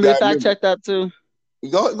you want me to fact check that too?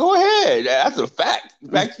 Go ahead. That's a fact. In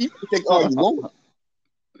fact, you can take all you want.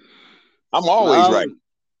 I'm always right.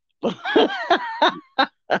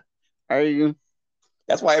 Are you?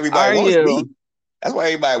 That's why everybody wants me. That's why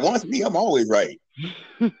everybody wants me. I'm always right.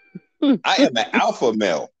 I am an alpha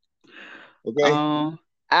male. Okay.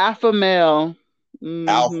 Alpha male.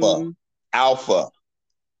 Mm-hmm. Alpha.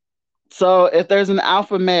 So if there's an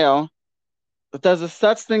alpha male, if there's a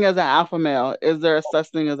such thing as an alpha male, is there a such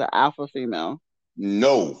thing as an alpha female?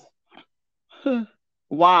 No.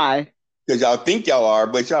 Why? Because y'all think y'all are,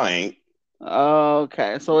 but y'all ain't.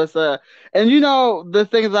 Okay, so it's and the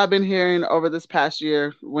things I've been hearing over this past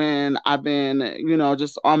year when I've been,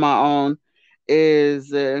 just on my own is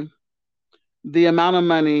the amount of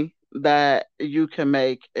money that you can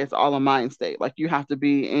make is all a mind state. Like you have to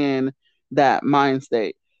be in that mind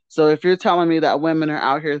state. So if you're telling me that women are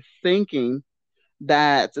out here thinking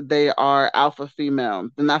that they are alpha female,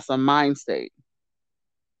 then that's a mind state.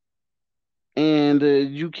 And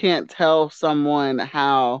you can't tell someone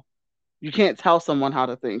how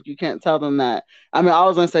to think. You can't tell them that. I mean, I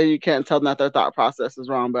was going to say you can't tell them that their thought process is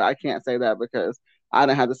wrong, but I can't say that because I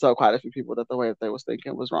didn't have to tell quite a few people that the way that they was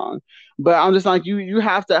thinking was wrong. But I'm just like, you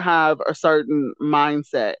have to have a certain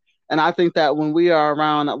mindset. And I think that when we are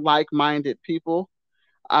around like-minded people,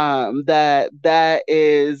 that's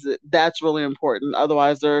really important.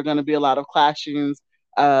 Otherwise, there are going to be a lot of clashings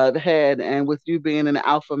of the head. And with you being an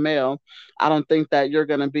alpha male, I don't think that you're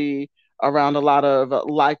going to be around a lot of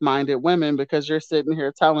like-minded women because you're sitting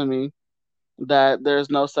here telling me that there's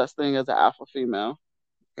no such thing as an alpha female.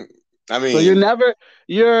 I mean, so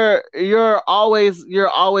you're always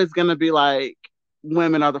going to be like,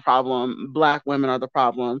 women are the problem, black women are the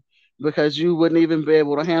problem, because you wouldn't even be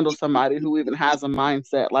able to handle somebody who even has a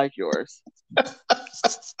mindset like yours.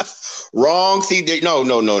 Wrong. See, no.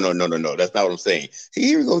 That's not what I'm saying. See,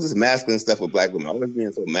 here goes this masculine stuff with black women. Always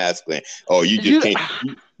being so masculine. Oh, you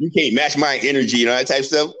can't match my energy and all that type of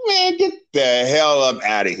stuff. Man, get the hell up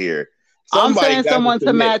out of here. I'm saying someone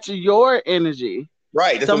to match your energy.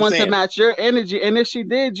 Right. That's someone what I'm saying. To match your energy. And if she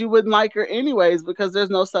did, you wouldn't like her anyways, because there's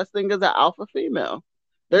no such thing as an alpha female.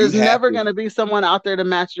 There's never going to be someone out there to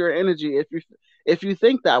match your energy if you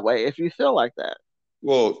think that way, if you feel like that.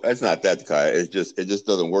 Well, that's not that, Kai. It just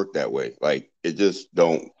doesn't work that way. Like it just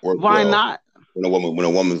don't work Why well not? when a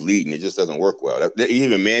woman's leading. It just doesn't work well.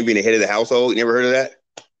 Even a man being the head of the household. You never heard of that?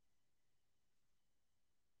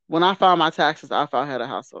 When I file my taxes, I file head of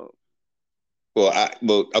household. Well,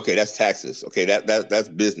 okay, that's taxes. Okay, that's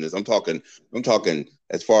business. I'm talking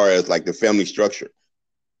as far as like the family structure.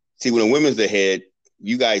 See, when a woman's the head,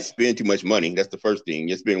 you guys spend too much money. That's the first thing.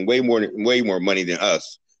 You spend way more money than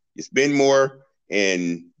us. You spend more,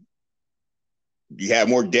 and you have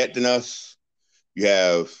more debt than us. You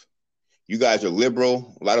have you guys are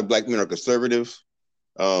liberal. A lot of black men are conservative.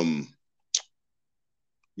 Um,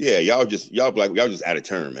 yeah, y'all just out of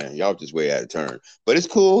turn, man. Y'all just way out of turn. But it's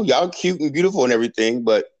cool. Y'all cute and beautiful and everything,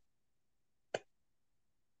 but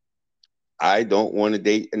I don't want to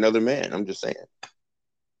date another man. I'm just saying.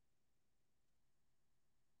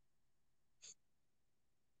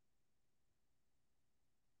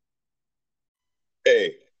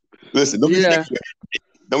 Hey, listen, don't be Yeah. scared.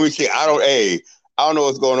 Don't be scared. I don't. Hey, I don't know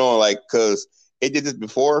what's going on. Like, cause it did this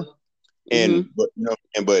before, Mm-hmm. and but you know,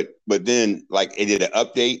 and but then like it did an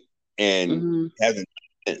update and Mm-hmm. hasn't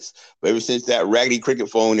since. But ever since that raggedy cricket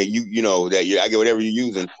phone that you know that I get whatever you're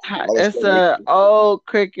using, all of a It's sudden, a old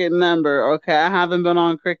Cricket number. Okay, I haven't been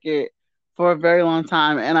on Cricket for a very long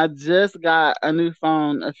time, and I just got a new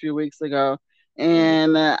phone a few weeks ago,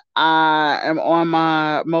 and I am on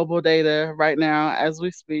my mobile data right now as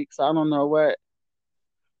we speak. So I don't know what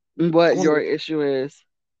your issue is.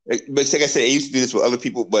 but like I said, I used to do this with other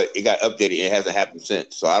people, but it got updated and it hasn't happened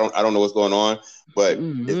since. So I don't know what's going on. But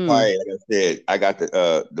it's Mm-hmm. probably like I said, I got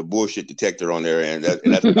the bullshit detector on there, and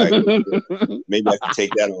that's probably what it is. Maybe I should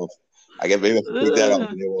take that off. I guess maybe I should take that off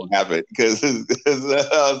and it won't happen because.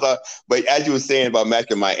 But as you were saying about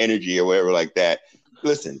matching my energy or whatever like that,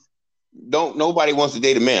 listen, don't nobody wants to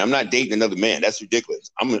date a man. I'm not dating another man. That's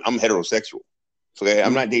ridiculous. I'm heterosexual. Okay,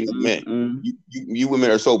 I'm not dating men. Mm-mm. You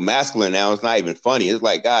women are so masculine now. It's not even funny. It's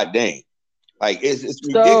like God dang, like it's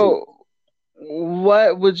ridiculous. So,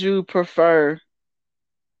 what would you prefer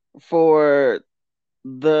for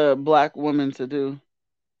the black woman to do?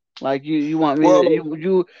 Like you want me to Well,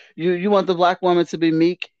 you want the black woman to be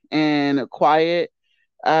meek and quiet.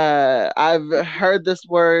 I've heard this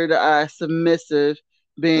word submissive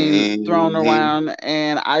being thrown mm-hmm. around,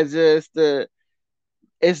 and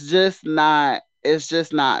it's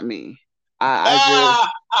just not me. I just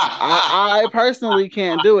I personally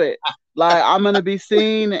can't do it. Like I'm gonna be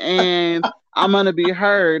seen and I'm gonna be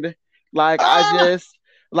heard. Like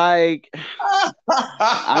like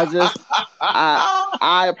I just I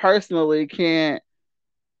I personally can't.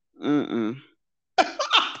 Mm-mm.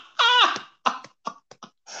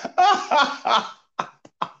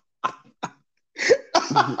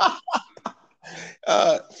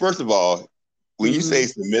 First of all, when you say Mm-hmm.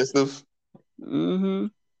 submissive, Mm-hmm.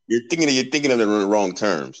 you're thinking of the wrong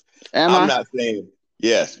terms. Am I'm I? not saying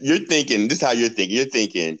yes. You're thinking this is how you're thinking. You're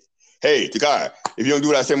thinking, hey, Takar, if you don't do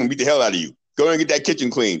what I say, I'm gonna beat the hell out of you. Go and get that kitchen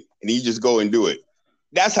clean, and then you just go and do it.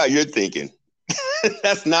 That's how you're thinking.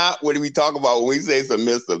 That's not what we talk about when we say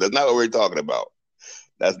submissive. That's not what we're talking about.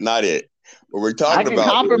 That's not it. What we're I talking can about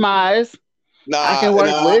is compromise. I can work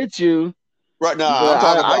nah. with you, Right now, but I'm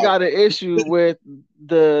talking I about got an issue with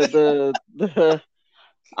the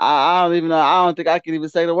I don't even know. I don't think I can even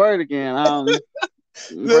say the word again.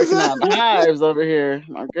 Breaking out the hives over here.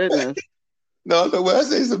 My goodness. no. So when I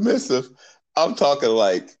say submissive, I'm talking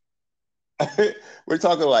like we're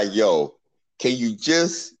talking like, yo, can you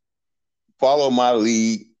just follow my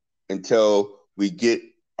lead until we get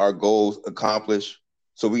our goals accomplished,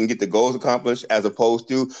 so we can get the goals accomplished, as opposed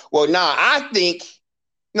to, well, nah, I think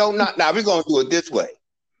no, not now. We're gonna do it this way.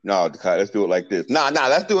 No, let's do it like this. Nah,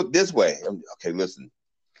 let's do it this way. Okay, listen.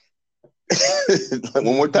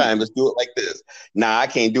 One more time, let's do it like this. Nah, I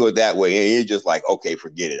can't do it that way. And you're just like, okay,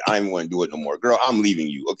 forget it. I don't even want to do it no more. Girl, I'm leaving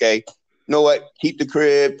you. Okay. You know what? Keep the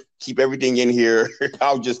crib, keep everything in here.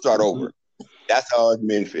 I'll just start over. That's how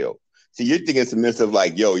men feel. See, you're thinking submissive,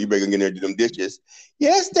 like, yo, you better get in there and do them dishes.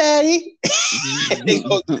 Yes, daddy.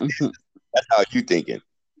 That's how you thinking.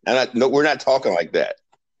 No, we're not talking like that.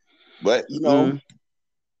 But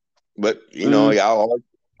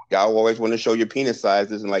y'all always want to show your penis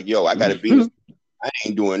sizes and like, yo, I got a penis. I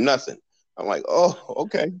ain't doing nothing. I'm like, oh,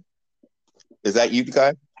 okay. Is that you,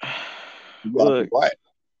 Kai? You got Look, quiet.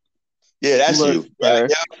 Yeah, that's look, you. Yeah, sir.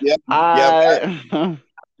 yeah. I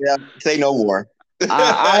Yeah. Say no more.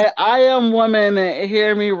 I am woman.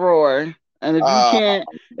 Hear me roar. And uh,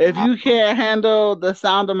 if you can't handle the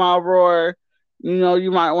sound of my roar,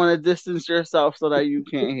 you might want to distance yourself so that you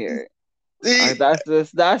can't hear it. see,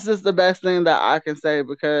 That's just the best thing that I can say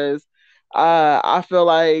because I feel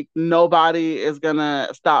like nobody is gonna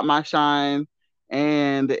stop my shine,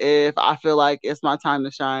 and if I feel like it's my time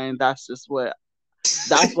to shine, that's what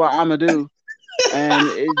I'm gonna do. And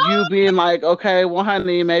you being like, okay, well,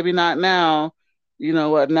 honey, maybe not now. You know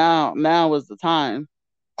what? Now is the time.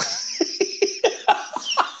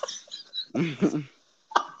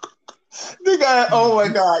 Oh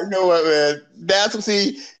my God! You know what, man?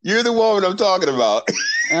 You're the woman I'm talking about.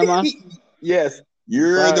 Am I? Yes,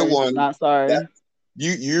 you're the Sorry, one. not sorry.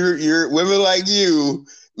 You're women like you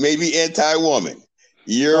may be anti-woman.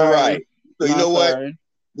 You're Sorry, right. So you not know what? sorry.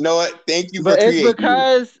 You know what? Thank you for But creating me.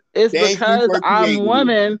 it's Thank you because for I'm creating me.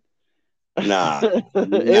 woman. Nah, it's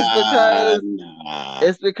nah, because nah.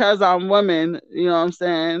 it's because I'm woman. You know what I'm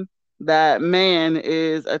saying? That man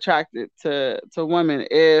is attracted to women.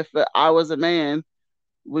 If I was a man,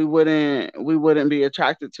 we wouldn't be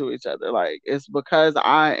attracted to each other. Like it's because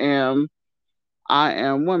I am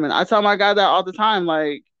woman. I tell my guy that all the time.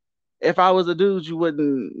 Like if I was a dude, you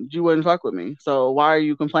wouldn't fuck with me. So why are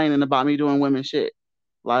you complaining about me doing women shit?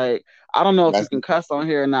 Like I don't know if you That's can cuss on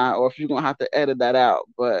here or not, or if you're gonna have to edit that out.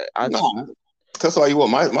 But no. That's all you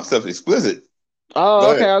want. My stuff is explicit. oh,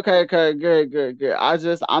 Go ahead. okay, good.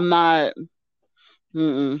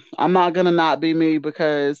 I'm not gonna not be me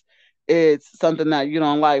because it's something that you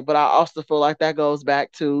don't like. But I also feel like that goes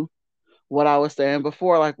back to what I was saying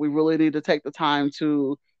before. Like we really need to take the time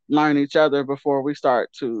to learn each other before we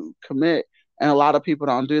start to commit. And a lot of people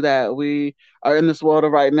don't do that. We are in this world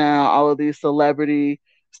of right now, all of these celebrity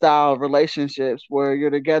style relationships where you're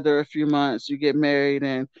together a few months, you get married,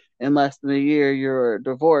 and in less than a year you're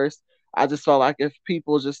divorced. I just felt like if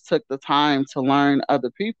people just took the time to learn other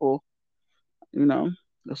people, you know,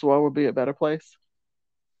 this world would be a better place.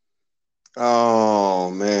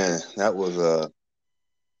 Oh man, that was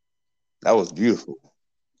beautiful.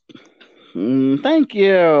 Thank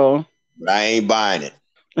you. But I ain't buying it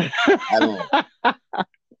at all.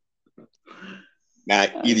 Now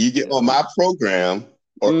either Thank you get on you. my program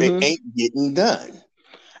or it hmm ain't getting done.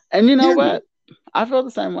 And you know Period. what? I feel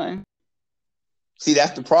the same way. See,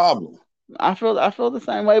 that's the problem. I feel the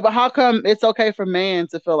same way. But how come it's okay for men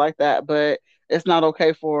to feel like that, but it's not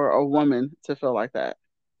okay for a woman to feel like that?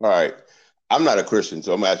 All right. I'm not a Christian,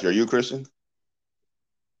 so I'm gonna ask you, are you a Christian?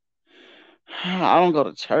 I don't go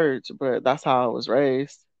to church, but that's how I was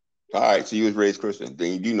raised. All right, so you was raised Christian.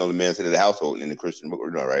 Then you do know the man said of the household in the Christian book,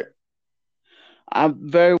 or no, right? I'm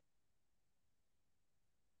very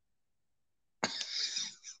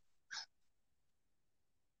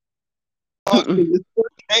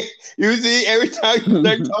You see, every time you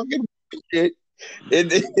start talking shit,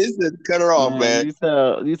 it's just cut her off, man.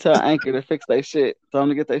 man. You tell Anchor to fix their shit. Tell them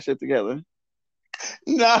to get their shit together.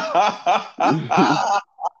 No.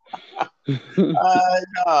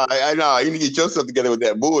 I know. You need to get yourself together with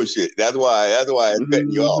that bullshit. That's why. That's why it's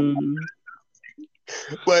cutting you off.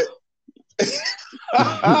 But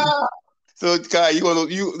so, Kai, you want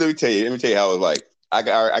to? You let me tell you. Let me tell you how it was like. I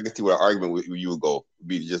can see where an argument with you would go. It'd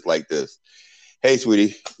be just like this. Hey,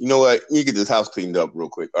 sweetie, you know what? You get this house cleaned up real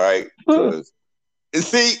quick, all right? Because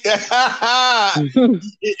see, I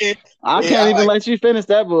can't I even like. let you finish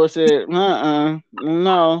that bullshit. No.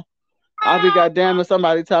 I'll be goddamn if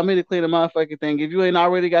somebody tell me to clean a motherfucking thing. If you ain't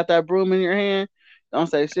already got that broom in your hand, don't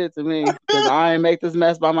say shit to me because I ain't make this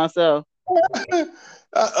mess by myself.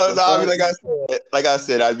 The No, I mean, fuck? like I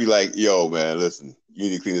said, I'd be like, yo, man, listen, you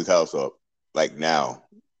need to clean this house up, like now,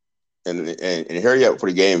 and hurry up for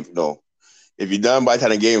the game. No, if you're done by the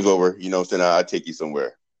time the game's over, then I'll take you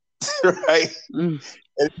somewhere, right? Mm.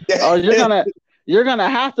 Oh, you're gonna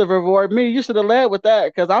have to reward me. You should have led with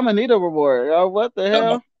that because I'm gonna need a reward. Oh, what the No,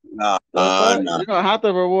 hell? no, The fuck? no. You're gonna have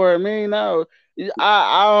to reward me. No,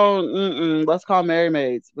 I don't. Let's call Mary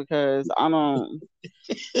Maids because I don't.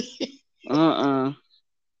 Uh.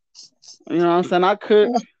 You know what I'm saying? I cook,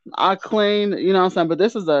 I clean. You know what I'm saying? But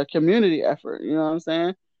this is a community effort. You know what I'm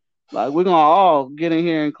saying? Like we're gonna all get in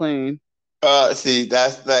here and clean. See,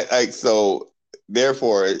 that's like so.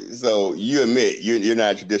 Therefore, so you admit you're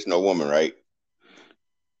not a traditional woman, right?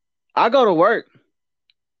 I go to work.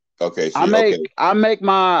 Okay, I see, okay, make I make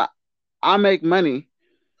my I make money.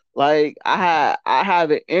 Like I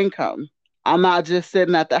have an income. I'm not just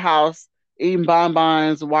sitting at the house eating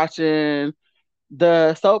bonbons, watching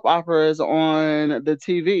the soap operas on the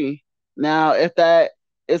TV. Now, if that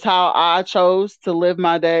is how I chose to live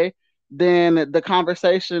my day, then the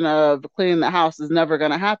conversation of cleaning the house is never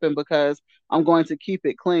going to happen because I'm going to keep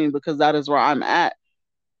it clean because that is where I'm at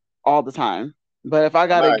all the time. But if I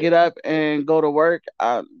got all to right. get up and go to work,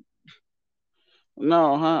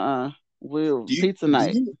 no, Do you pizza do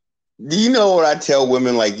night. you do you know what I tell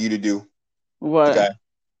women like you to do? What? Okay,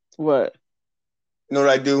 What? You know what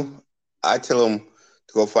I do? I tell them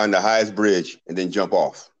to go find the highest bridge and then jump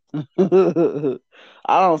off. I don't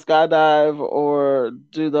skydive or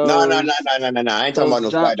do No, no, those no, no, no, no, no. I ain't talking those about no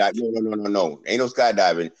skydive. jumps, No, no, no, no, no. Ain't no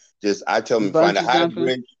skydiving. Just I tell them to find bungee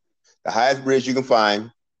jumping. the highest bridge you can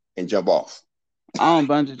find, and jump off. I don't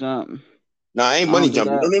bungee jump. No, I ain't I money don't do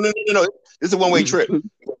jumping. No, that. no, no, no, no. This is a one way trip. You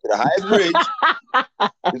go to the highest bridge.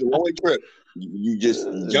 It's a one way trip. You just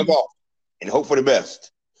jump off and hope for the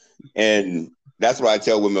best. And that's what I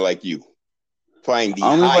tell women like you. Find the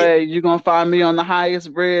Only highest. way you're gonna find me on the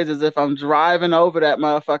highest bridge is if I'm driving over that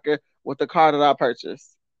motherfucker with the car that I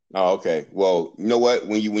purchased. Oh, okay. Well, you know what?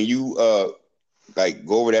 When you like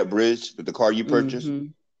go over that bridge with the car you purchased,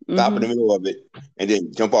 stop in the middle of it, and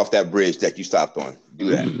then jump off that bridge that you stopped on. Do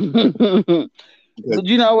that. But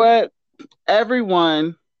you know what?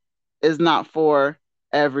 Everyone is not for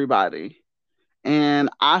everybody. And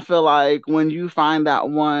I feel like when you find that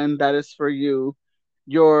one that is for you,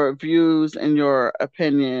 your views and your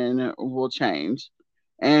opinion will change.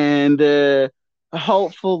 And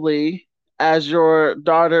hopefully, as your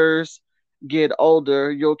daughters get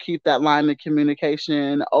older, you'll keep that line of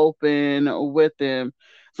communication open with them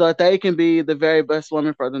so that they can be the very best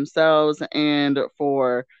woman for themselves and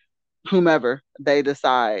for whomever they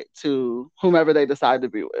decide to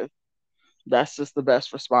be with. That's just the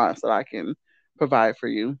best response that I can provide for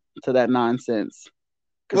you to that nonsense.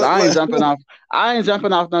 Cause Look, look. I ain't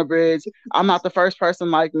jumping off no bridge. I'm not the first person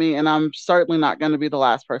like me, and I'm certainly not gonna be the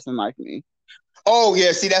last person like me. Oh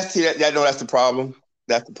yeah, no, that's the problem.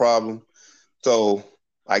 That's the problem. So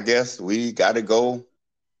I guess we got to go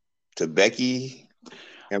to Becky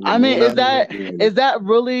and I mean, Ramona. is that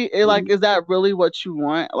really is that really what you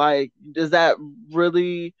want? Like, is that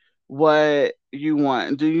really what you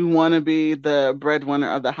want? Do you want to be the breadwinner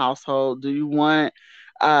of the household? Do you want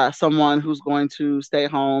someone who's going to stay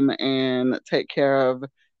home and take care of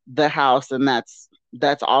the house, and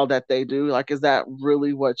that's all that they do? Like, is that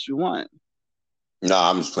really what you want? No,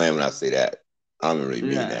 I'm just playing when I say that. I don't really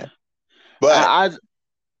mean Yeah, that. But I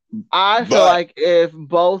I feel but like if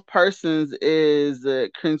both persons is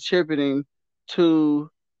contributing to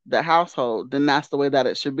the household, then that's the way that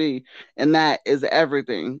it should be. And that is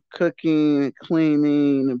everything. Cooking,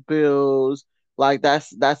 cleaning, bills, like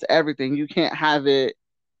that's everything. You can't have it,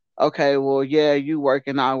 okay, well, yeah, you work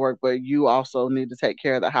and I work, but you also need to take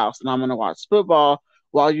care of the house and I'm gonna watch football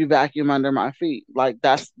while you vacuum under my feet. Like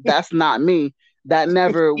that's not me. That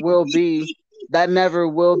never will be that never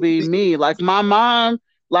will be me. Like my mom,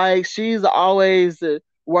 like she's always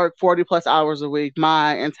worked 40 plus hours a week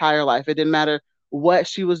my entire life. It didn't matter what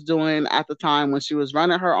she was doing at the time when she was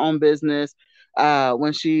running her own business,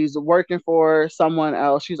 when she's working for someone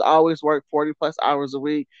else. She's always worked 40 plus hours a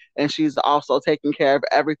week, and she's also taking care of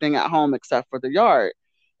everything at home except for the yard.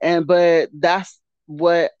 But that's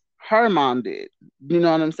what her mom did. You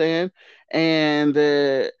know what I'm saying? And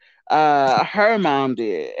her mom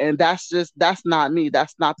did, and that's not me.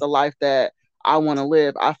 That's not the life that I want to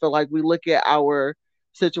live. I feel like we look at our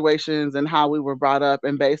situations and how we were brought up,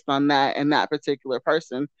 and based on that and that particular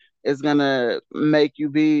person is gonna make you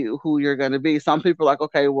be who you're gonna be. Some people are like,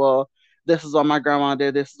 okay, well, this is what my grandma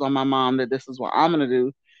did, this is what my mom did, this is what I'm gonna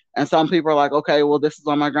do. And some people are like, okay, well, this is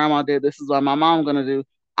what my grandma did, this is what my mom gonna do.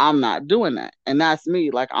 I'm not doing that. And that's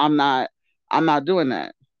me. Like I'm not doing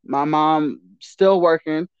that. My mom still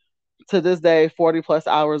working to this day 40 plus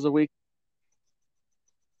hours a week.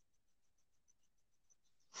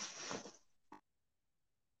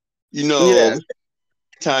 you know, Yeah.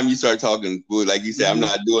 time you start talking food, like you said, I'm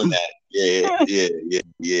not doing that. Yeah, yeah, yeah,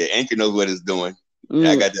 yeah. Anchor knows what it's doing.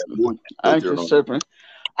 I got that I'm filter just on. tripping.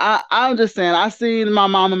 I'm just saying, I seen my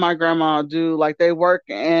mom and my grandma do like they work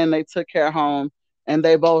and they took care of home, and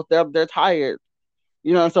they're tired.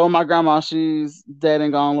 So my grandma, she's dead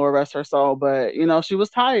and gone, Lord rest her soul. But she was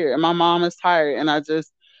tired, and my mom is tired, and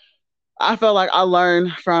I felt like I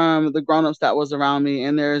learned from the grown-ups that was around me,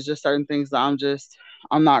 and there's just certain things that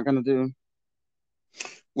I'm not gonna do.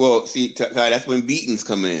 Well, see, that's when beatings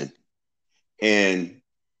come in, and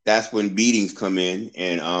that's when beatings come in,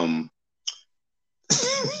 and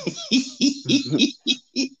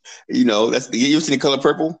that's you ever seen The Color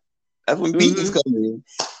Purple? That's when beatings Mm-hmm. come in.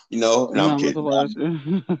 No, I'm No, look kidding. at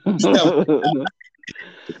No, you.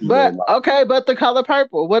 you know, But The Color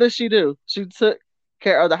Purple, what did she do? She took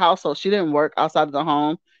care of the household. She didn't work outside of the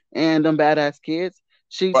home and them badass kids.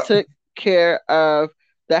 She but, took care of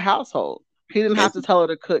the household. He didn't and, have to tell her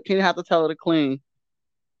to cook. He didn't have to tell her to clean.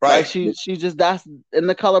 Like right. she just that's in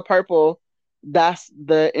The Color Purple. That's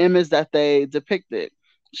the image that they depicted.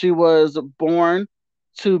 She was born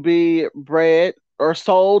to be bred or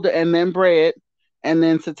sold and then bred and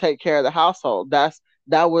then to take care of the household.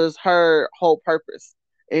 That was her whole purpose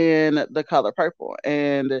in The Color Purple.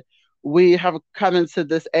 And we have come into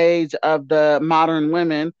this age of the modern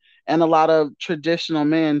women, and a lot of traditional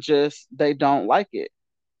men just they don't like it.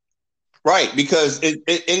 Right, because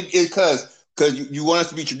because you want us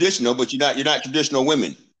to be traditional, but you're not traditional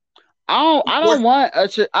women. I don't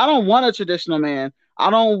want a traditional man. I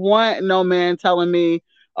don't want no man telling me,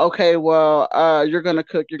 okay, well, you're gonna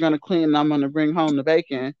cook, you're gonna clean, and I'm gonna bring home the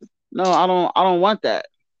bacon. No, I don't want that.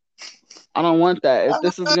 I don't want that. If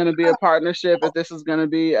this is gonna be a partnership, if this is gonna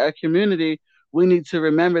be a community, we need to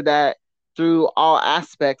remember that through all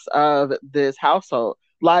aspects of this household.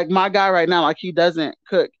 Like my guy right now, like he doesn't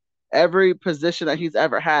cook. Every position that he's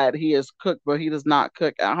ever had, he has cooked, but he does not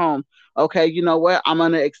cook at home. Okay, you know what? I'm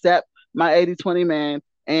gonna accept my 80-20 man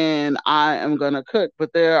and I am gonna cook.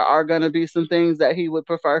 But there are gonna be some things that he would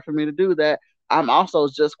prefer for me to do that I'm also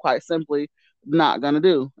just quite simply not gonna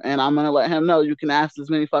do. And I'm gonna let him know you can ask as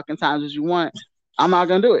many fucking times as you want. I'm not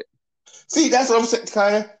gonna do it. See, that's what I'm saying,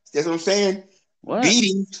 Kaya. That's what I'm saying. What?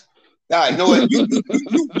 Beating. All right, you know what?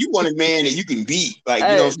 You want a man that you can beat, like you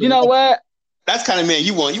know. Hey, you know what? That's kind of man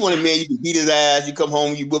you want. You want a man you can beat his ass. You come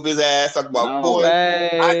home, you whoop his ass. Talk about No boy. I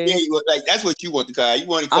way. dare you. Like that's what you want, the guy. You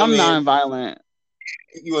want to come I'm in. non-violent.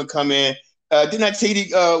 You want to come in. Didn't I tell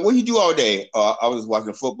you? What you do all day? I was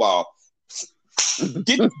watching football.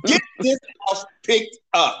 Get this house picked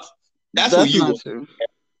up. That's what That's you not want. true.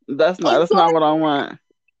 That's I'm not. That's sorry. not what I want.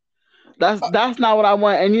 That's not what I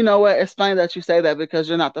want. And you know what? It's funny that you say that because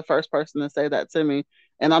you're not the first person to say that to me.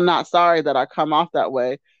 And I'm not sorry that I come off that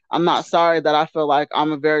way. I'm not sorry that I feel like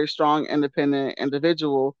I'm a very strong, independent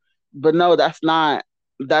individual. But no, that's not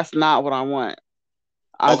what I want.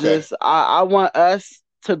 Okay. I want us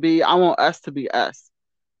to be I want us to be us.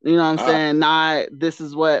 You know what I'm All saying? Not this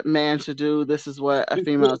is what man should do, this is what a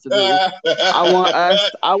female to do. right.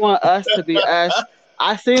 I want us to be us.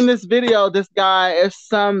 I seen this video, this guy, if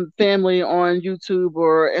some family on YouTube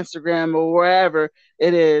or Instagram or wherever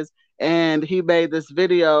it is, and he made this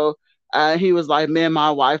video. He was like, me and my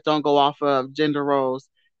wife don't go off of gender roles.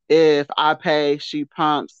 If I pay, she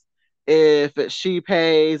pumps. If she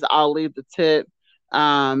pays, I'll leave the tip.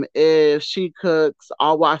 If she cooks,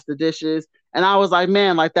 I'll wash the dishes. And I was like,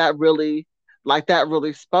 man, like that really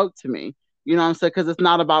spoke to me. You know what I'm saying? Because it's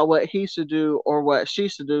not about what he should do or what she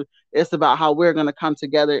should do. It's about how we're going to come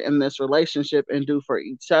together in this relationship and do for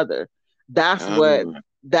each other. That's what,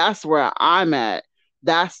 that's where I'm at.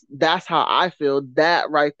 That's how I feel. That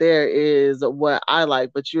right there is what I like.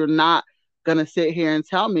 But you're not going to sit here and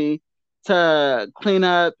tell me to clean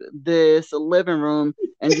up this living room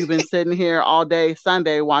and you've been sitting here all day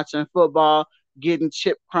Sunday watching football, getting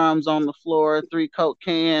chip crumbs on the floor, 3 Coke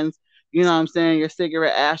cans, you know what I'm saying? Your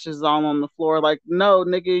cigarette ashes all on the floor. Like, no,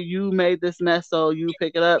 nigga, you made this mess, so you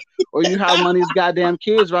pick it up. Or you have one of these goddamn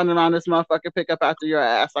kids running around this motherfucker pick up after your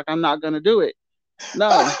ass. Like, I'm not gonna do it.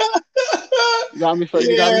 No. You got me fucked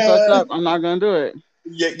Yeah. up. I'm not gonna do it.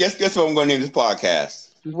 Yeah. Guess what I'm going to name this podcast?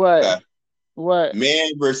 What? What? Man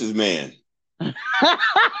versus man.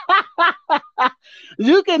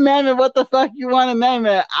 You can name it what the fuck you want to name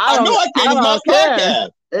it. I know I can. I It's my don't care.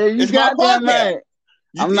 podcast. You It's my goddamn podcast. right.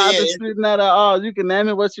 I'm not disputing that at all. You can name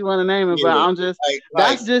it what you want to name it, but I'm just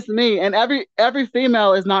that's just me. And every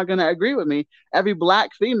female is not gonna agree with me. Every black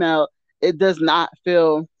female, it does not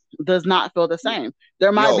feel the same.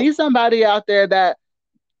 There might be somebody out there that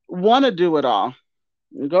want to do it all.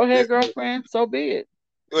 Go ahead, girlfriend. So be it.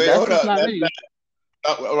 Wait, That's hold just up. not me.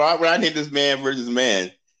 When I name this man versus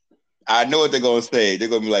man, I know what they're gonna say. They're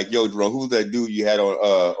gonna be like, "Yo, Jerome, who's that dude you had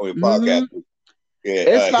on your podcast?" Yeah,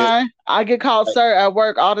 it's fine. I get called sir at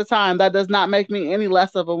work all the time. That does not make me any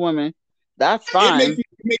less of a woman. That's fine. It makes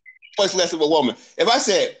me much less of a woman. If I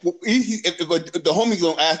said, if the homie's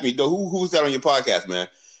gonna ask me, who's that on your podcast, man?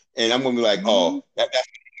 And I'm gonna be like, oh, that's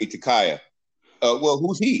Takaya. Well,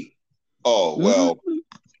 who's he? Oh, well,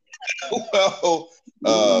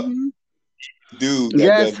 dude.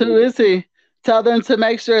 Yes, who is he? Tell them to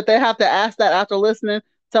make sure if they have to ask that after listening,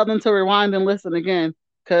 tell them to rewind and listen again.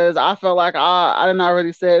 Because I felt like I didn't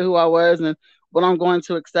already say who I was and what I'm going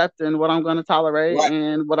to accept and what I'm going to tolerate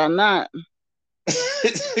and what I'm not.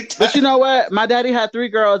 But you know what? My daddy had 3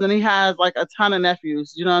 girls and he has like a ton of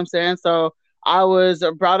nephews. You know what I'm saying? So I was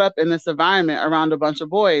brought up in this environment around a bunch of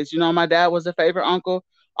boys. You know, my dad was a favorite uncle.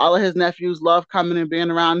 All of his nephews loved coming and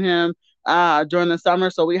being around him during the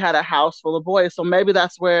summer. So we had a house full of boys. So maybe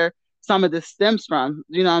that's where some of this stems from.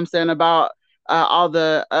 You know what I'm saying? About all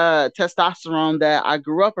the testosterone that I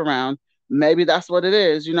grew up around. Maybe that's what it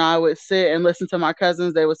is. You know, I would sit and listen to my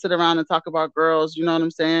cousins. They would sit around and talk about girls. You know what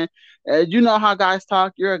I'm saying? You know how guys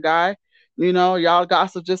talk. You're a guy. Y'all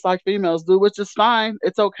gossip just like females do, which is fine.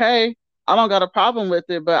 It's okay. I don't got a problem with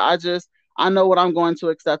it, but I know what I'm going to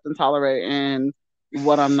accept and tolerate and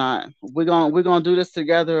what I'm not. We're gonna do this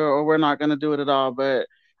together or we're not gonna do it at all. But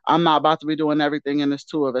I'm not about to be doing everything and there's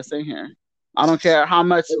two of us in here. I don't care how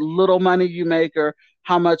much little money you make or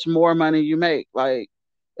how much more money you make. Like,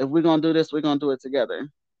 if we're gonna do this, we're gonna do it together.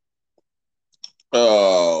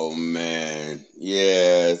 Oh man,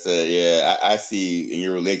 yeah, yeah. I see in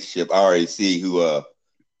your relationship. I already see who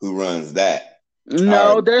runs that.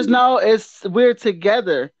 No, there's no. We're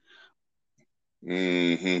together.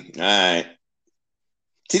 Mm-hmm. All right.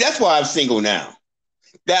 See, that's why I'm single now.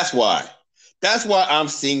 That's why. That's why I'm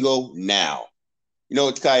single now. You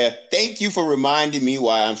know, Kaya, thank you for reminding me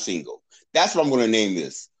why I'm single. That's what I'm going to name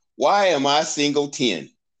this. Why am I single 10?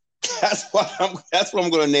 That's what I'm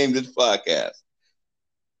going to name this podcast.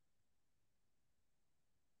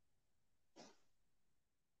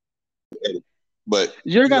 But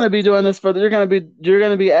you're going to be doing this you're going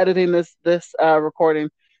to be editing this recording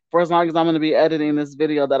for as long as I'm going to be editing this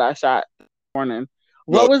video that I shot this morning.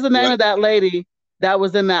 What was the name of that lady that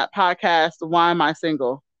was in that podcast? Why am I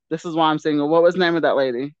single? This is why I'm single. What was the name of that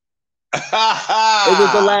lady? It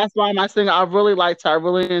was the last Why Am I Single. I really liked her. I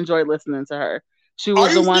really enjoyed listening to her. She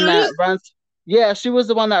was the one that runs. Yeah, she was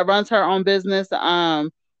the one that runs her own business.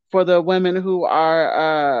 For the women who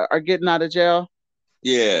are getting out of jail.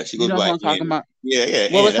 Yeah, she goes by. What I'm talking about.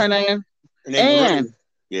 Yeah. What was her name? Anne.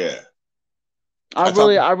 Yeah. I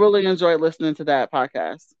really enjoyed listening to that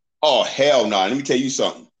podcast. Oh hell no! Let me tell you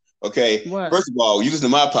something. Okay. What? First of all, you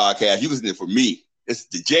listen to my podcast. You listen to it for me. It's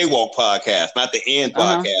the Jaywalk podcast, not the Ann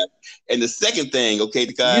podcast. And the second thing, okay,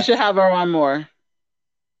 the guy. You should have her on more.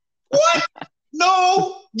 What?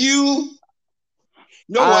 No, you.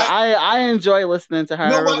 No, what? I enjoy listening to her.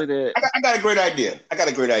 I really did. I got a great idea.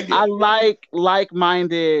 I like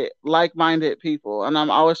like-minded people, and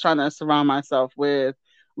I'm always trying to surround myself with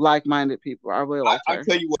like-minded people. I really like her. I'll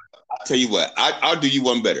tell you what. I'll do you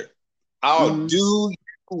one better. I'll do you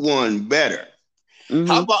one better. Mm-hmm.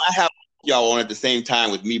 How about I have y'all on at the same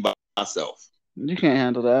time with me by myself? You can't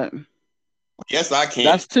handle that. Yes, I can.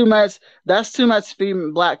 That's too much. That's too much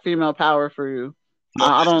black female power for you. No,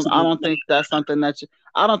 I don't think that's something that you.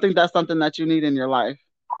 I don't think that's something that you need in your life.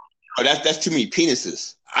 Oh, that's too many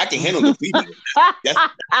penises. I can handle the penises. That's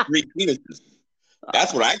 3 penises.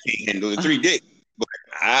 That's what I can't handle. The 3 dicks. But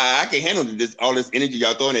I can handle all this energy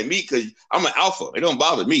y'all throwing at me because I'm an alpha. It don't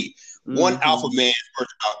bother me. Mm-hmm. One alpha man is worth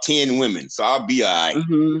about 10 women, so I'll be all right.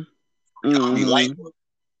 Mm-hmm. Y'all be light work.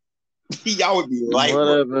 Y'all would be light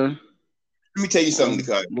work. Let me tell you something,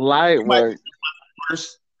 because light work.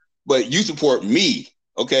 First, but you support me,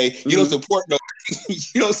 okay? You don't support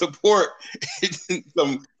you don't support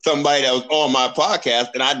somebody that was on my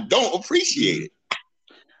podcast, and I don't appreciate it.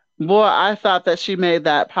 Boy, I thought that she made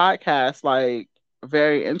that podcast like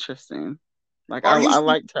very interesting. Like I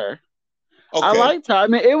liked her. Okay. I liked her. I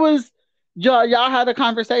mean, it was y'all had a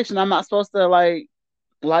conversation. I'm not supposed to like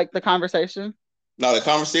the conversation. No, the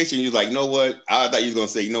conversation, you're like, you know what? I thought you were going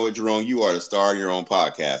to say, you know what, Jerome, you are the star of your own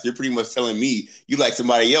podcast. You're pretty much telling me you like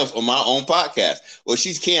somebody else on my own podcast. Well,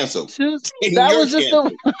 she's canceled. That was just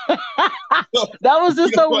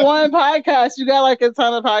one podcast. You got like a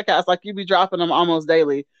ton of podcasts. Like you be dropping them almost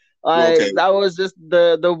daily. Like that was just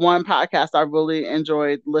the one podcast I really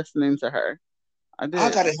enjoyed listening to her. I did.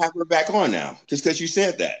 I got to have her back on now just because you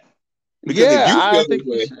said that. Because I think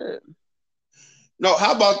you should. No,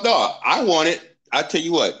 how about that? I want it. I tell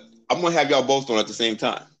you what, I'm gonna have y'all both on at the same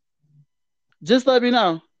time. Just let me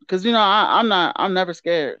know, because I'm never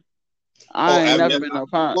scared. I've never been no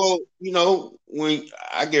punk. Well, when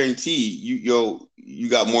I guarantee you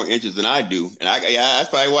got more inches than I do, and that's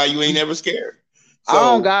probably why you ain't never scared.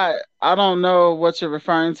 So, I don't know what you're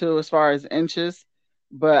referring to as far as inches,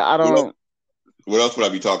 but I don't. What else would I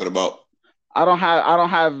be talking about? I don't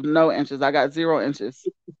have no inches. I got 0 inches.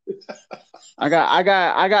 I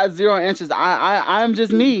got 0 inches. I'm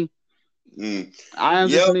just me. I am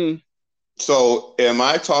just me. So am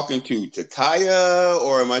I talking to Takaya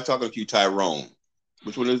or am I talking to Tyrone?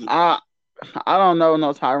 Which one is it? I don't know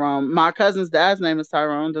no Tyrone. My cousin's dad's name is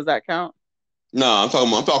Tyrone. Does that count? No, I'm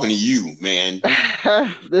talking to you, man.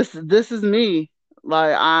 This is me.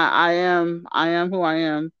 Like I am who I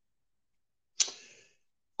am.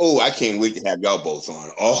 Oh, I can't wait to have y'all both on.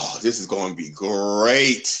 Oh, this is going to be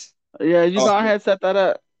great. Yeah, you go ahead and set that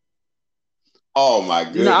up. Oh my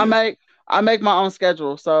goodness. I make my own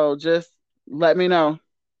schedule, so just let me know.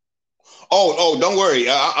 Oh, don't worry.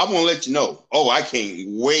 I'm gonna let you know. Oh, I can't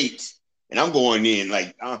wait. And I'm going in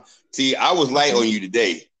like see, I was light on you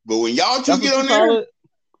today. But when y'all two get on there,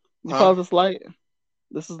 you call this light?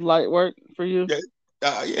 This is light work for you. Yeah,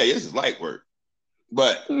 yeah, this is light work.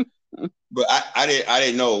 But I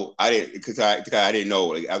didn't know because I didn't know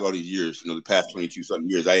like all these years, the past 22 something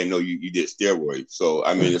years, I didn't know you did steroids. So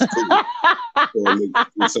I mean, it's cool.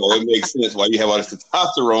 So it makes sense why you have all this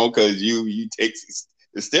testosterone because you take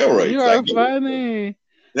the steroids. You are funny.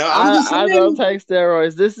 Now I'm just saying. I don't take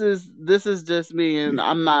steroids. This is just me, and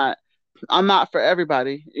I'm not for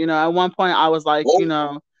everybody. At one point I was like,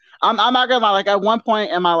 I'm not gonna lie, like at one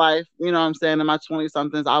point in my life, what I'm saying, in my 20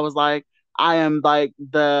 somethings, I was like, I am like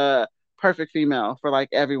the perfect female for like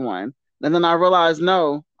everyone. And then I realized,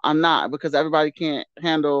 no, I'm not, because everybody can't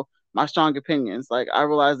handle my strong opinions. Like I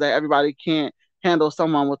realized that everybody can't handle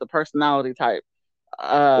someone with a personality type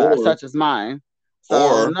such as mine.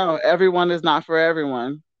 So no, everyone is not for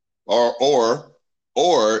everyone. Or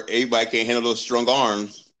everybody can't handle those strong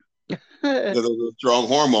arms. Those strong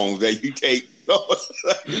hormones that you take. That's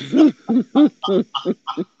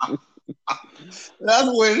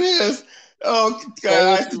what it is. Oh,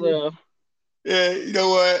 God. Yeah, you know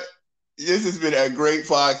what? This has been a great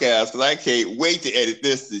podcast because I can't wait to edit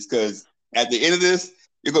this because at the end of this,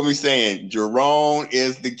 you're going to be saying Jerome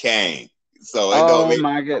is the king. So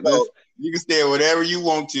my goodness. So you can say whatever you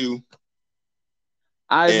want to.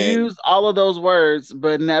 I've used all of those words,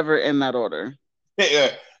 but never in that order.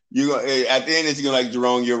 Yeah. At the end, it's going to like,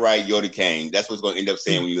 Jerome, you're right. You're the king. That's what's going to end up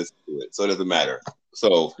saying when you listen to it. So it doesn't matter.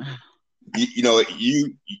 So,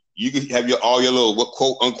 you can have all your little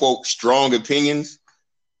quote unquote strong opinions,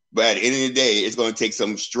 but at the end of the day, it's going to take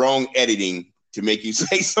some strong editing to make you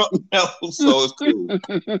say something else. So it's cool.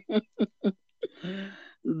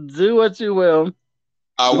 Do what you will.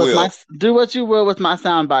 I will. Do what you will with my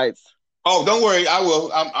sound bites. Oh, don't worry. I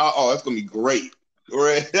will. Oh, it's going to be great.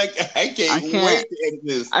 I can't wait to edit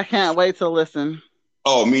this. I can't wait to listen.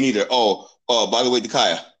 Oh, me neither. Oh, by the way,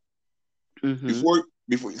 Dakaya, mm-hmm.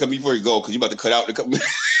 before you go, because you're about to cut out the couple.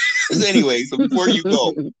 Anyway, so before you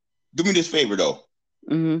go, do me this favor though.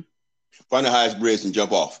 Mm-hmm. Find the highest bridge and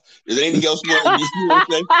jump off. Is there anything else you want to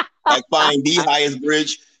say? Like find the highest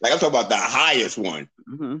bridge. Like I'm talking about the highest one.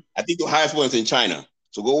 Mm-hmm. I think the highest one is in China.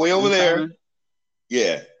 So go way over there.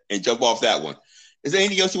 Yeah, and jump off that one. Is there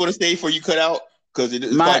anything else you want to say before you cut out? Because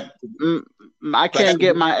I can't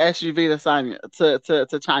get my SUV to sign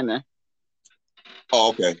to China. Oh,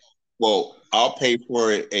 okay. Well, I'll pay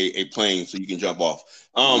for a plane so you can jump off.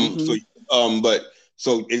 So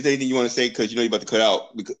is there anything you want to say? Because you're about to cut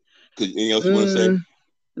out. Because anything else you want to say?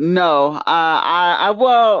 No.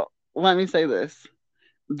 Well, let me say this.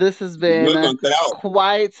 This has been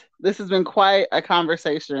quite a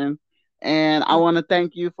conversation, and I want to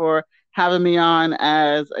thank you for having me on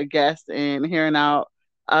as a guest and hearing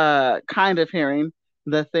the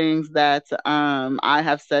things that I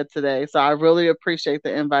have said today. So I really appreciate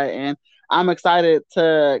the invite, and I'm excited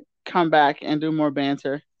to come back and do more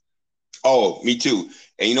banter. Oh, me too.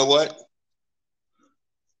 And you know what?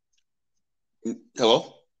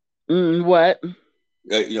 Hello? What?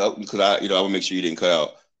 Because I want to make sure you didn't cut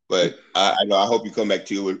out. But I hope you come back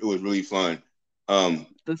too. It was really fun.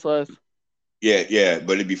 This was. Yeah,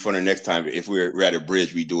 but it'd be funner next time if we're at a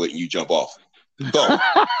bridge, we do it and you jump off. So,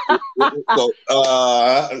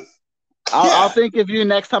 I'll think of you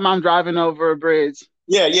next time I'm driving over a bridge.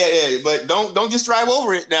 Yeah. But don't just drive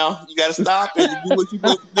over it now. You got to stop and do what you're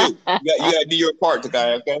supposed to do. You got to do your part,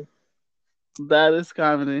 Takai, okay? That is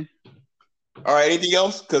comedy. All right. Anything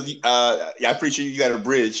else? Because I'm pretty sure you got a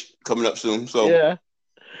bridge coming up soon. So yeah.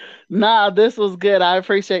 Nah, this was good. I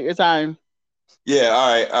appreciate your time. Yeah.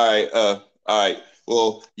 All right.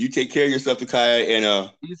 Well, you take care of yourself, Takai, and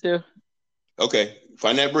you too. Okay.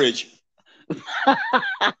 Find that bridge.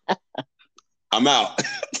 I'm out.